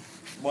masjid,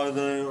 by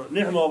the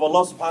ni'mah of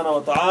Allah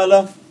subhanahu wa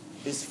ta'ala,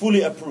 is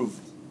fully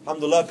approved.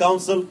 Alhamdulillah,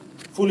 council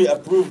fully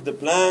approved the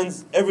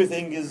plans,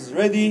 everything is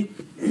ready,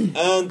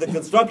 and the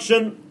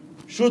construction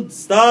should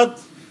starting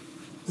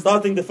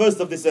the 1st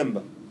of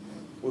December.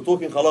 We're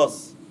talking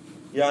khalas.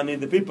 Yani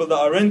the people that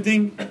are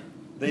renting,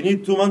 they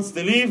need 2 months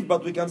to leave,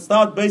 but we can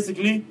start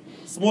basically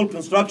small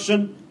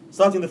construction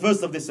starting the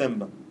 1st of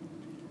December.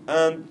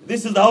 And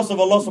this is the house of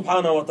Allah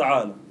subhanahu wa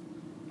ta'ala.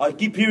 I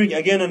keep hearing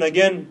again and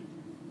again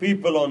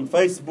people on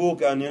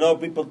Facebook and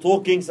people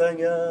talking, saying,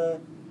 yeah,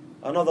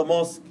 another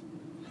mosque.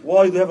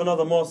 Why do you have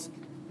another mosque?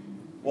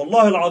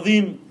 Wallahi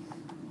al-azim,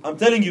 I'm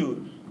telling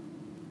you,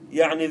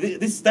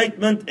 this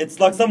statement, it's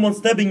like someone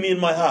stabbing me in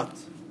my heart.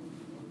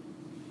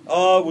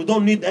 We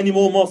don't need any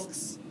more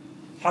mosques.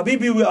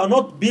 Habibi, we are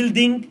not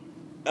building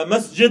a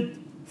masjid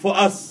for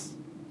us.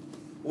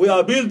 We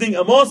are building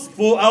a mosque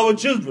for our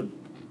children.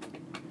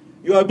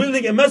 You are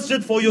building a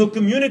masjid for your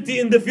community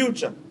in the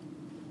future.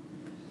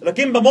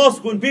 Lakimba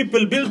Mosque, when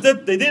people built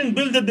it, they didn't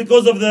build it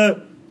because of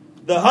the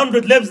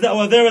 100 lives that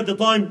were there at the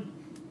time.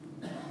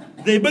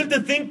 They built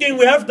it thinking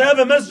we have to have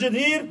a masjid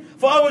here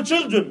for our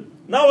children.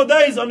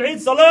 Nowadays, on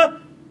Eid Salah,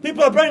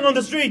 people are praying on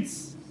the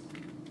streets.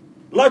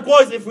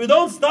 Likewise, if we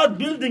don't start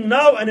building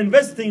now and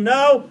investing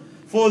now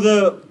for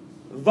the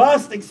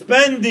vast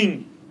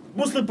expanding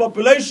Muslim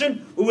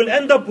population, we will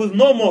end up with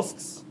no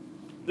mosques,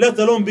 let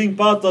alone being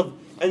part of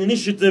an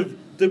initiative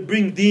to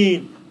bring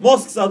deen.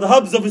 Mosques are the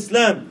hubs of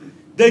Islam.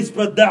 They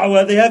spread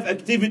da'wah, they have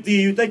activity,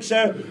 you take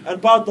share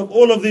and part of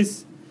all of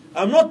this.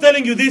 I'm not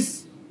telling you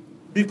this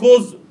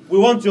because we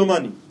want your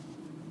money.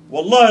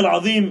 Wallahi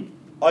al-azim,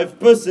 I've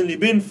personally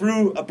been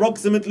through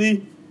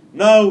approximately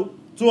now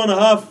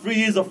 2.5, 3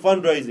 years of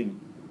fundraising.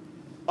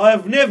 I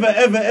have never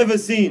ever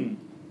seen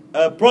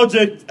a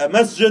project, a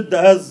masjid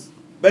that has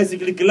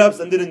basically collapsed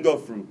and didn't go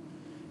through.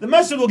 The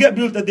masjid will get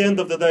built at the end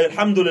of the day,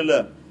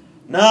 alhamdulillah.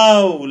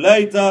 Now,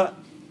 later,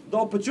 the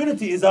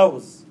opportunity is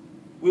ours.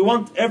 We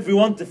want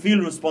everyone to feel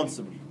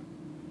responsible.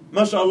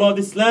 MashaAllah,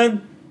 this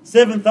land,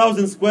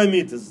 7,000 square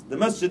meters. The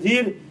masjid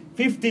here,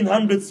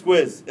 1,500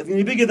 squares. It's going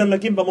to be bigger than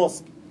Lakimba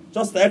Mosque.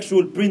 Just the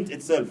actual print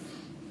itself.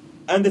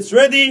 And it's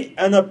ready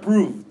and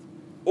approved.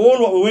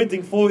 All what we're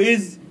waiting for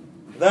is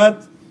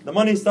that the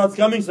money starts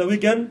coming so we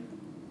can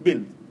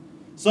build.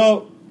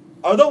 So,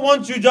 I don't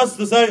want you just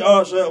to say,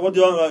 oh, what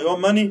do you want? You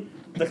want money?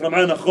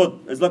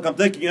 It's like I'm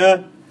taking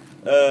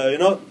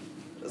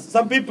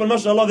some people,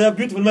 mashallah, they have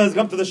beautiful men. They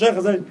come to the Shaykh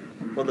and say,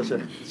 what the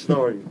Shaykh?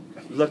 How are you?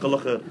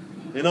 Jazakallah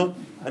khair.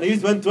 And he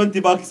spent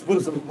 $20,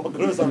 put some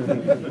or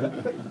something.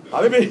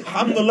 Habibi,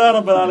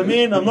 alhamdulillah, Rabbil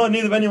Alameen. I'm not in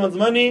need of anyone's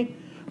money.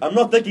 I'm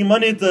not taking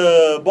money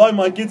to buy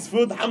my kids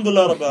food.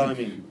 Alhamdulillah, Rabbil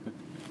Alameen.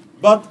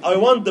 But I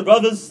want the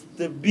brothers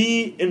to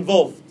be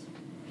involved.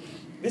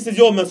 This is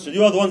your masjid.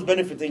 You are the ones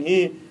benefiting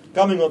here,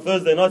 coming on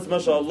Thursday nights,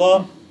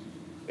 mashallah.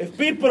 If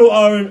people who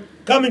are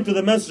coming to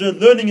the masjid,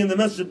 learning in the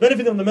masjid,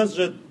 benefiting from the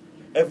masjid,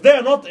 if they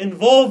are not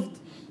involved,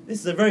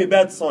 this is a very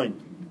bad sign.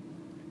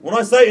 When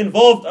I say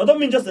involved, I don't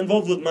mean just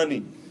involved with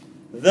money,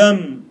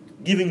 them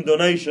giving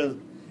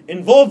donations,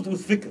 involved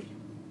with fikr.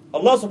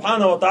 Allah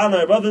subhanahu wa ta'ala,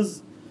 my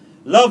brothers,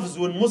 loves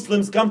when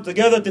Muslims come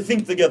together to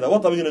think together.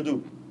 What are we going to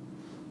do?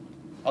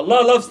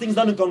 Allah loves things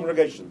done in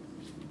congregation.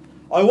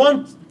 I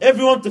want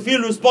everyone to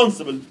feel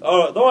responsible.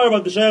 Don't worry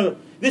about the shaykh.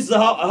 This is a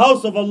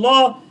house of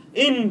Allah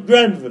in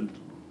Granville.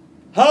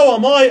 How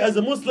am I as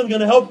a Muslim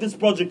going to help this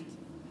project?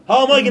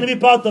 How am I going to be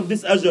part of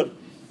this ajr?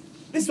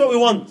 This is what we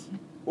want.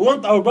 We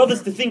want our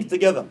brothers to think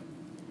together.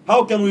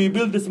 How can we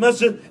build this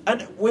masjid?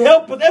 And we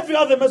help with every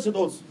other masjid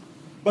also.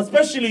 But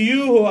especially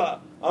you who are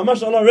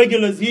mashallah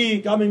regulars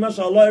here, coming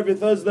mashallah every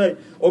Thursday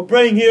or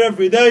praying here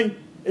every day.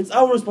 It's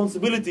our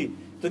responsibility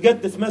to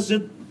get this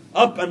masjid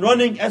up and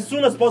running as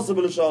soon as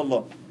possible,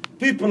 inshallah.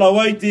 People are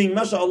waiting,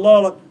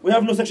 mashallah. We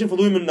have no section for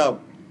the women now.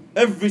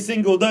 Every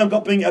single day I'm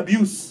copying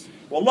abuse.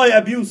 Wallahi,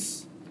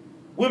 abuse.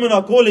 Women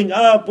are calling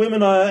up,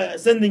 women are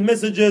sending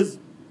messages.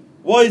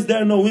 Why is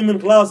there no women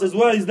classes?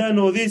 Why is there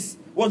no this?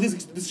 What is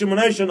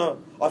discrimination?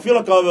 I feel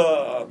like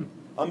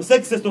I'm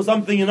sexist or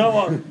something,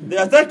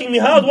 They're attacking me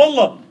hard,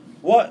 wallah.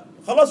 What?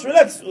 Khalas,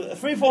 relax.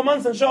 3-4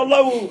 months,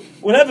 inshallah,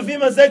 we'll have a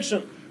female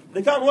section.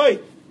 They can't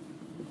wait.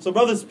 So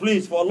brothers,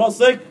 please, for Allah's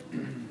sake,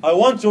 I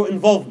want your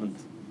involvement.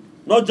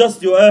 Not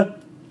just your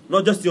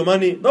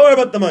money. Don't worry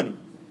about the money.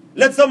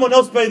 Let someone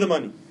else pay the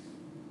money.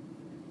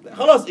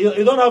 Khalas,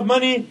 you don't have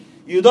money,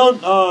 you're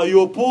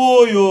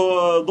poor,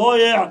 you're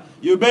ضايع,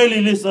 you're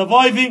barely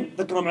surviving.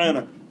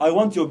 I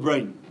want your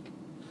brain.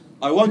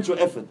 I want your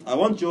effort. I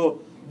want your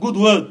good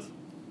word.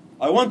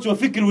 I want your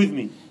fikr with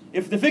me.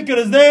 If the fikr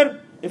is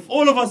there, if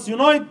all of us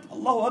unite,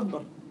 Allahu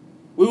Akbar,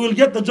 we will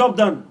get the job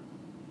done.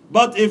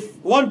 But if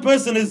one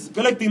person is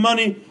collecting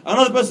money,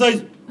 another person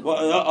says,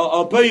 well,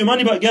 I'll pay you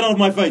money, but get out of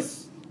my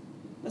face.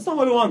 That's not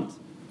what we want.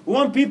 We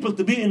want people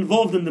to be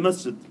involved in the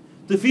masjid,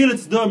 to feel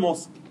it's their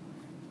mosque,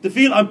 to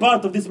feel I'm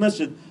part of this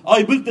masjid.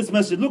 I built this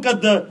masjid. Look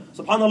at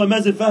subhanAllah,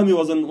 Mazir Fahmi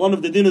was in one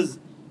of the dinners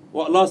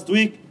last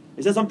week.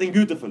 He said something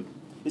beautiful.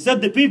 He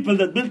said the people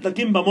that built the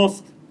Kimba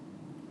mosque,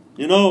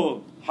 you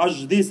know,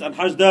 Hajj this and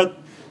Hajj that,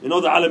 you know,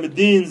 the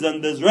Alamuddins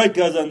and the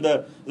Zrekas and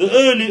the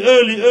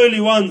early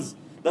ones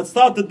that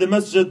started the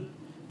masjid,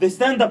 they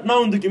stand up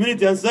now in the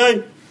community and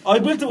say, I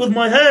built it with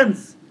my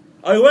hands.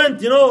 I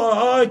went, you know,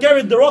 I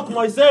carried the rock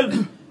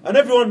myself. And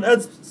everyone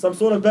adds some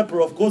salt and pepper,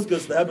 of course, because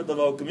it's the habit of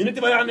our community.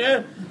 But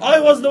I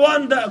was the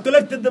one that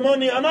collected the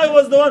money, and I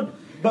was the one.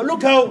 But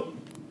look how,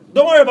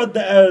 don't worry about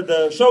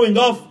the showing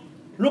off.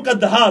 Look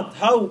at the heart,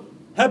 how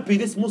happy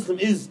this Muslim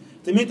is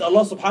to meet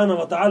Allah subhanahu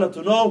wa ta'ala,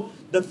 to know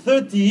that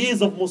 30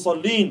 years of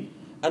Musallin,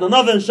 and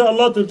another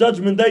inshallah till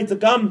Judgment Day to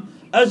come,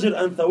 ajr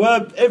and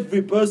thawab,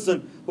 every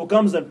person who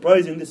comes and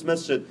prays in this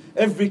masjid,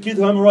 every kid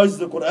who memorizes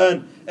the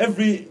Quran,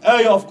 every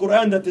ayah of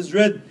Quran that is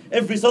read,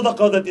 every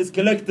sadaqah that is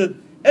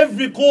collected,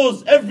 every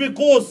cause,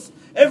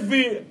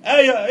 every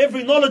ayah,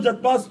 every knowledge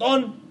that passed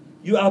on,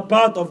 you are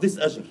part of this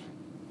ajr,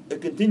 a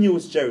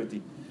continuous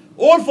charity.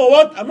 All for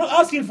what? I'm not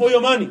asking for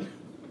your money.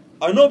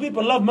 I know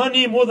people love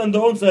money more than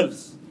their own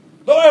selves.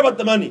 Don't worry about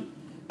the money.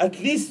 At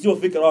least your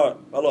fikr,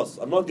 Allah,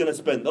 I'm not going to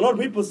spend. A lot of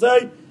people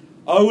say,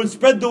 I will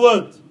spread the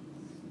word.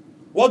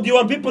 What do you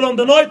want, people on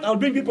the night? I'll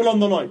bring people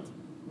on the night.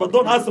 But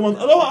don't ask someone,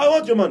 oh, I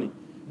want your money.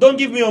 Don't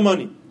give me your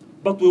money.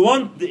 But we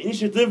want the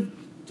initiative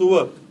to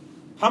work.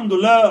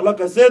 Alhamdulillah,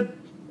 like I said,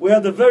 we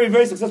had a very,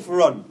 very successful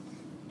run.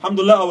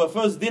 Alhamdulillah, our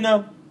first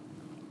dinner,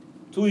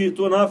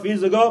 2.5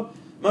 years ago,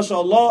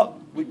 mashallah,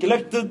 we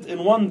collected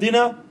in one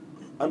dinner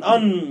an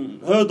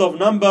unheard of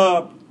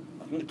number,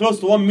 close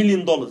to $1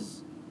 million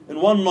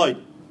in one night.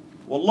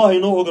 Wallahi,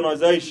 no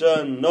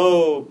organization,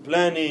 no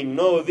planning,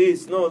 no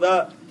this, no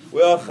that.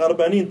 We are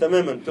kharbanin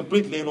tamaman,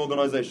 completely in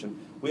organization.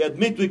 We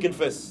admit, we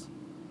confess.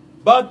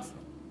 But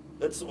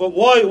it's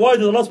why did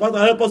Allah subhanahu wa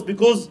ta'ala help us?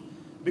 Because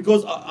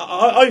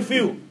I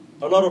feel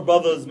a lot of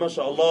brothers,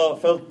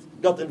 mashallah,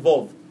 got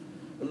involved.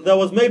 There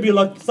was maybe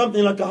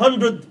something like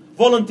 100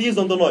 volunteers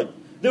on the night.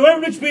 They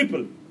weren't rich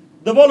people.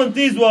 The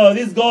volunteers were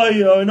this guy,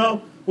 you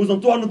know, who's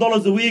on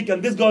 $200 a week,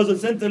 and this guy's on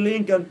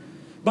Centrelink,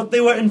 but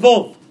they were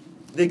involved.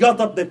 They got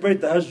up, they prayed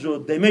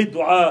tahajjud, they made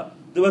dua,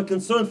 they were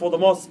concerned for the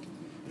mosque.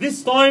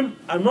 This time,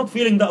 I'm not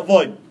feeling that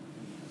vibe.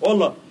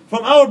 Wallah.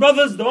 From our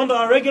brothers, the ones that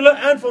are regular,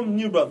 and from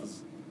new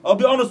brothers. I'll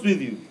be honest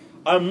with you.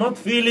 I'm not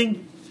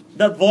feeling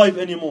that vibe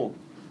anymore.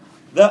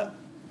 That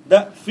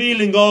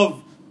feeling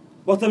of,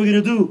 what are we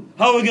going to do?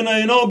 How are we going to,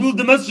 you know, build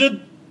the masjid?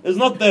 Is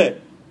not there.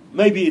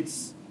 Maybe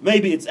it's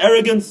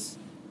arrogance.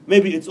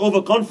 Maybe it's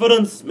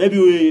overconfidence.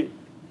 Maybe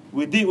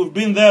we've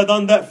been there,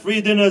 done that,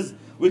 free dinners.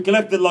 We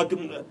collected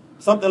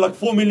something like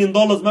 $4 million,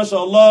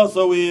 mashallah.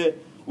 So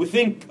we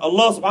think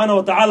Allah subhanahu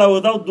wa ta'ala,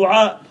 without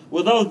dua,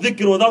 without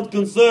dhikr, without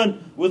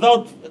concern,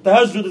 without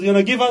tahajjud, is going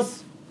to give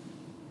us.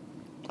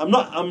 I'm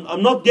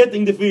not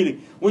getting the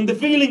feeling. When the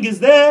feeling is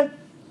there,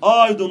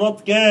 I do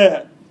not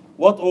care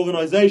what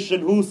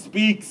organization, who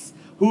speaks,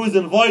 who is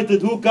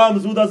invited, who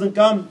comes, who doesn't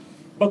come.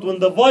 But when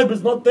the vibe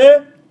is not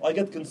there, I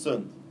get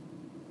concerned.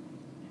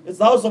 It's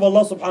the house of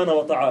Allah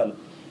subhanahu wa ta'ala.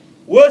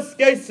 Worst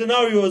case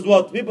scenario is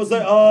what? People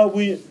say,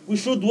 we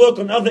should work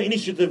on other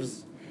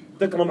initiatives.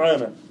 Takna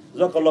ma'ana.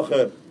 Jazakallah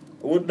khair.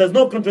 There's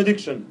no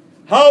contradiction.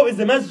 How is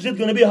the masjid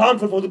going to be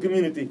harmful for the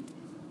community?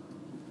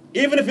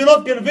 Even if you're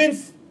not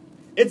convinced,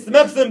 it's the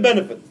maximum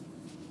benefit.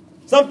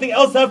 Something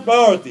else have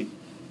priority.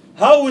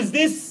 How is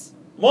this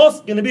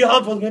mosque going to be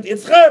harmful for the community?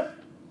 It's khair.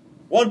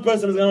 One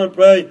person is going to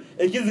pray,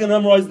 a kid is going to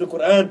memorize the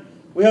Quran.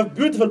 We have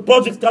beautiful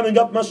projects coming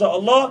up,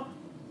 mashallah,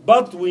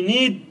 but we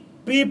need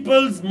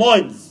people's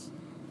minds.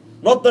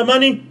 Not the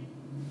money.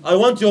 I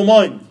want your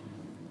mind.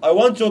 I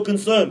want your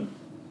concern.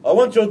 I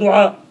want your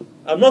dua.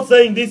 I'm not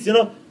saying this, you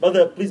know,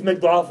 brother, please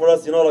make dua for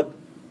us, you know,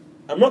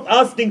 I'm not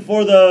asking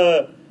for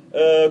the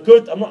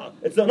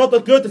it's not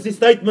a courtesy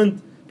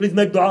statement, please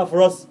make dua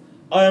for us.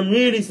 I am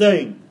really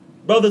saying,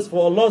 brothers,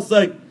 for Allah's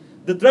sake,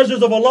 the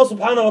treasures of Allah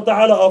subhanahu wa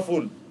ta'ala are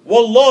full.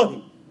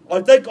 Wallahi,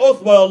 I take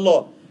oath by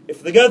Allah,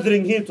 if the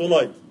gathering here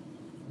tonight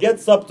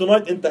gets up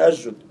tonight in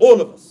tahajjud, all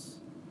of us,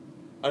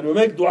 and we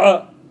make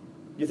dua,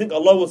 you think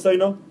Allah will say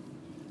no?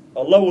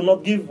 Allah will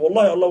not give?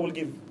 Wallahi, Allah will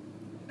give.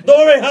 Don't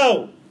worry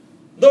how.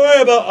 Don't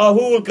worry about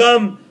who will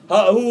come,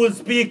 who will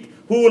speak,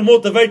 who will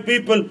motivate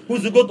people,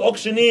 who's a good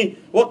auctioneer,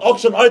 what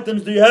auction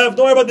items do you have.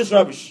 Don't worry about this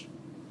rubbish.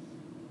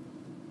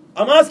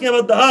 I'm asking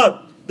about the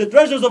heart. The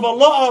treasures of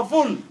Allah are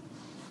full.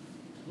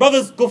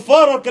 Brothers,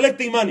 kuffar are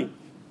collecting money.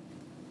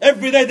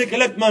 Every day they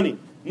collect money.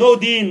 No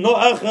deen, no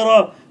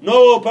akhirah,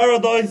 no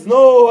paradise,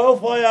 no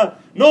hellfire,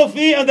 no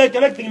fee, and they're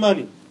collecting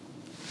money.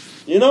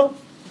 You know?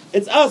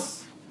 It's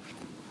us.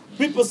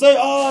 People say,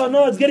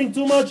 no, it's getting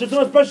too much, there's too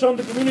much pressure on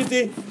the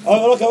community.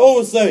 Like I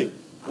always say,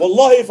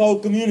 wallahi, if our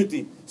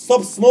community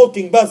stops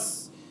smoking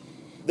bas,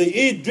 they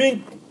eat,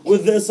 drink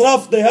with the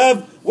israf they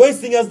have,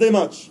 wasting as they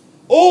much.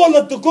 All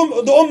that the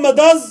Ummah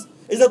does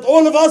is that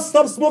all of us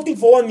stop smoking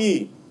for 1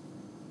 year.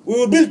 We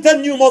will build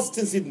 10 new mosques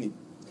in Sydney.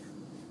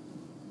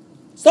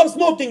 Stop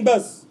smoking,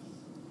 bas.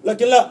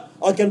 Like,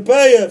 I can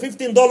pay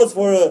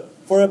 $15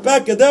 for a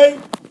pack a day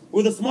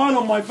with a smile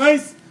on my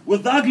face,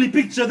 with the ugly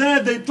picture there.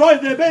 They try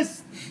their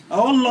best.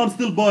 Oh, Allah, I'm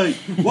still buying.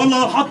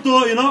 Wallah,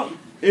 hatto, you know,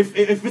 if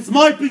it's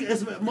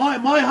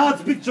my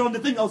heart's picture on the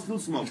thing, I'll still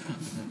smoke.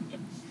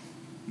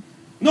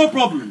 No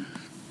problem.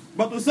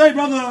 But to say,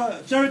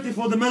 brother, charity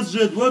for the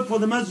masjid, work for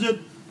the masjid,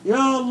 Ya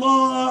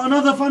Allah,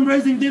 another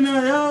fundraising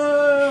dinner,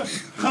 ya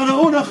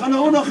khana'una,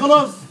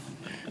 khalas.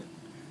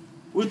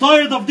 We're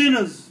tired of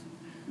dinners.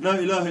 La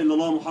ilaha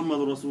illallah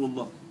Muhammadur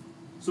Rasulullah.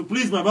 So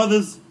please, my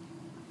brothers,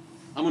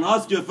 I'm going to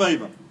ask you a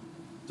favor.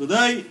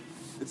 Today,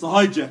 it's a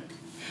hijack.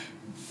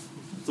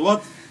 It's a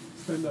what?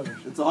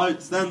 It's a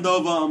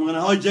standover. I'm going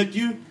to hijack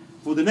you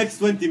for the next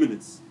 20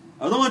 minutes.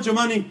 I don't want your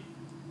money.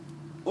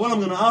 All I'm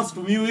going to ask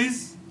from you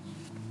is,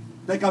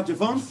 take out your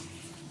phones.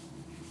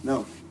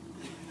 No.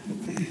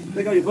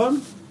 Take out your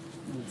phone.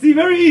 See,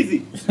 very easy.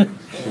 Fi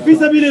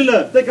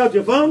sabilillah. Take out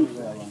your phone.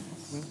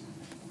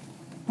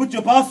 Put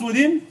your password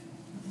in.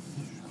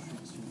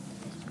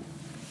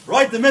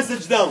 Write the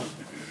message down.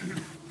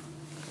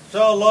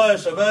 Inshallah, ya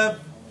shabab,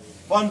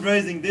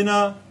 fundraising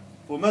dinner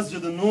for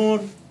Masjid al-Noor.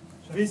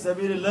 Fi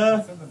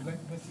sabilillah. Send a blank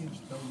message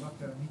to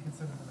Doctor and he can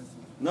send a message.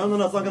 No,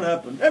 it's not going to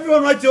happen.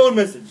 Everyone write your own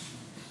message.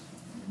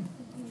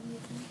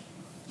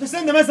 Just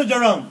send the message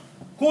around.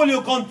 Call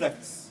your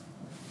contacts.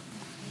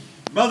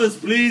 Brothers,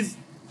 please,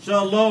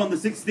 inshallah, on the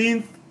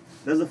 16th,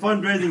 there's a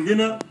fundraising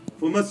dinner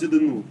for Masjid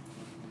al-Noor.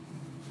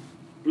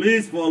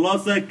 Please, for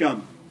Allah's sake,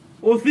 come.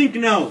 Or think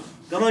now,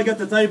 can I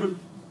get a table?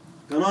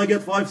 Can I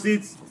get 5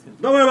 seats?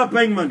 Don't worry about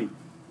paying money.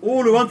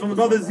 All we want from the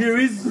brothers here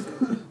is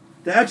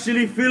to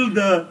actually fill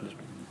the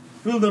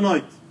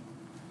night.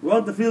 We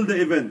want to fill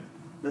the event.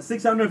 There's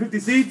 650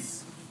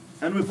 seats,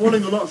 and we're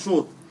falling a lot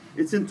short.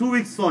 It's in 2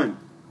 weeks' time.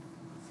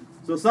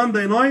 So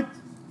Sunday night,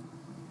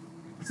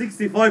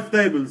 65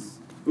 tables.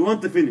 We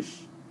want to finish.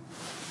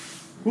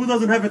 Who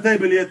doesn't have a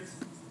table yet?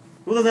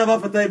 Who doesn't have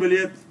half a table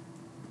yet?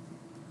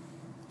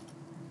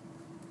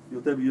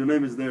 Your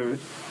name is there, right?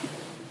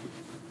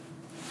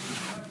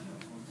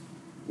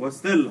 Well,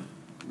 still,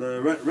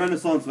 the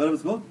Renaissance, whatever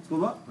it's called? It's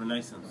called what?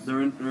 Renaissance. The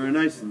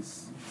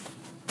Renaissance.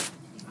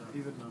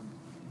 Even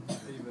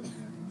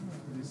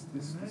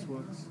this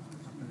works.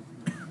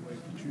 Where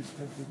you can choose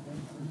 10 people,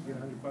 you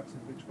get $100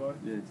 in pitch bar,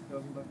 Yeah.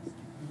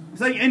 $1,000.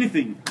 Saying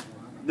anything.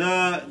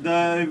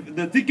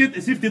 The ticket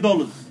is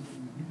 $50.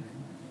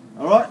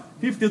 Alright?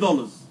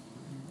 $50.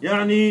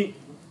 يعني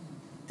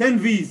 10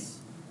 V's.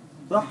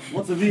 صح?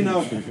 What's a V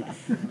now?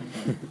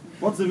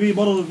 What's a V?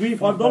 Bottle of V?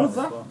 $5?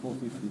 صح?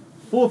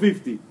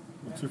 $4.50.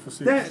 2 for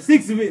 6.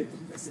 6 V's.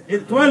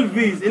 12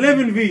 V's.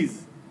 11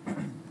 V's.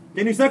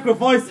 Can you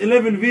sacrifice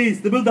 11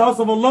 V's to build the house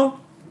of Allah?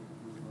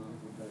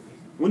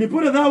 When you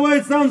put it that way,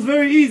 it sounds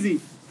very easy.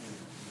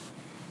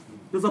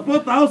 To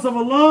support the house of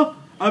Allah,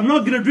 I'm not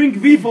going to drink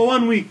V for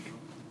 1 week.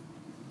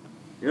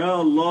 Ya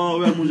Allah,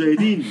 we are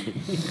mujahideen.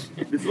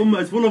 This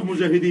ummah is full of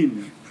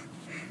mujahideen.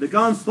 They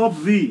can't stop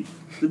V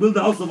to build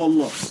the house of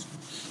Allah.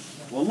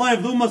 Wallah,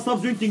 if the ummah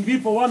stops drinking V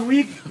for 1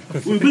 week,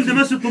 we'll build the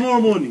masjid tomorrow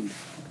morning.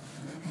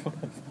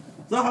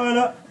 صح ولا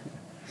لا?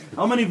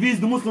 How many V's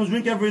do Muslims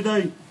drink every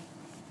day?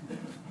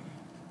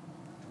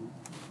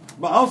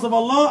 But house of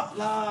Allah,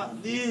 la,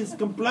 this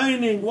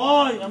complaining,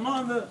 why? I'm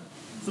not in the...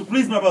 So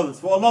please, my brothers,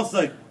 for Allah's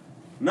sake,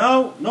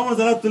 now no one's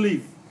allowed to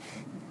leave.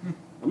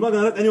 I'm not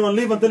going to let anyone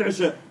leave until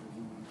Isha.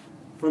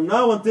 From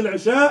now until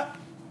Isha,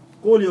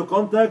 call your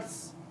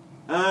contacts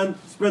and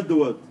spread the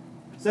word.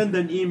 Send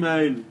an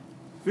email,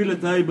 fill a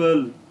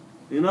table.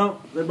 You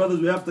know, the brothers,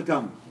 we have to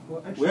come.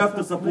 Well, We have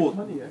to support.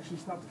 Money. Actually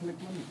start to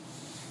collect money.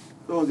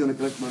 No one's going to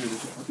collect money.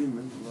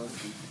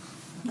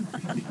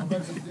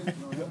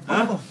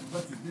 Huh?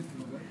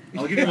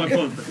 I'll give you my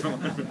phone.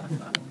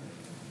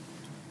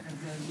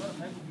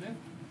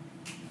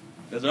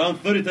 There's around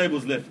 30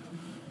 tables left.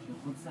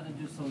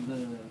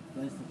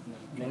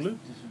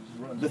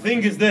 The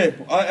thing is there.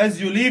 As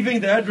you're leaving,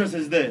 the address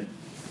is there.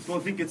 So I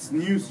think it's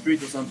New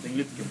Street or something.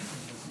 Litkin.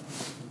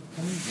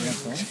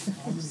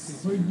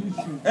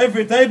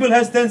 Every table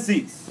has 10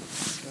 seats.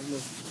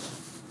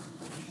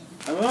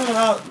 And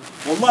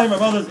wallahi, my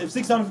brothers, if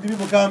 650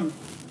 people come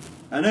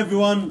and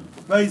everyone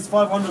pays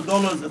 $500,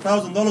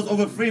 $1,000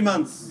 over 3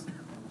 months,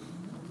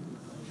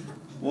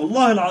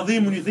 wallahi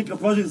al-azim, when you think a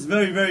project is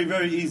very, very,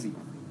 very easy.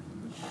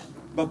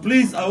 But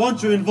please, I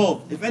want you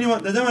involved. If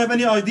anyone, does anyone have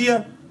any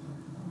idea?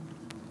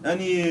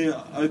 Any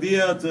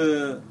idea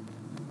to...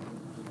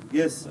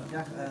 Yes.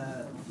 Yeah,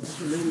 just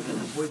to leave the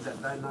boys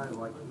that don't know,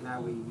 like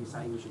now you're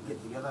saying we should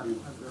get together and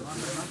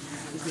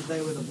this is the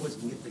day where the boys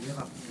can get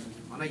together.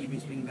 I know you've been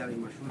speaking about it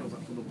in my shul,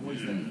 but for the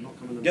boys that are not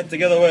coming to Get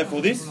together where?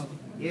 For this?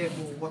 yeah,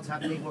 for what's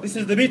happening. This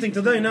is the meeting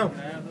today now.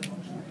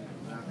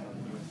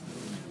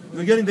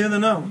 We're getting together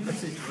now.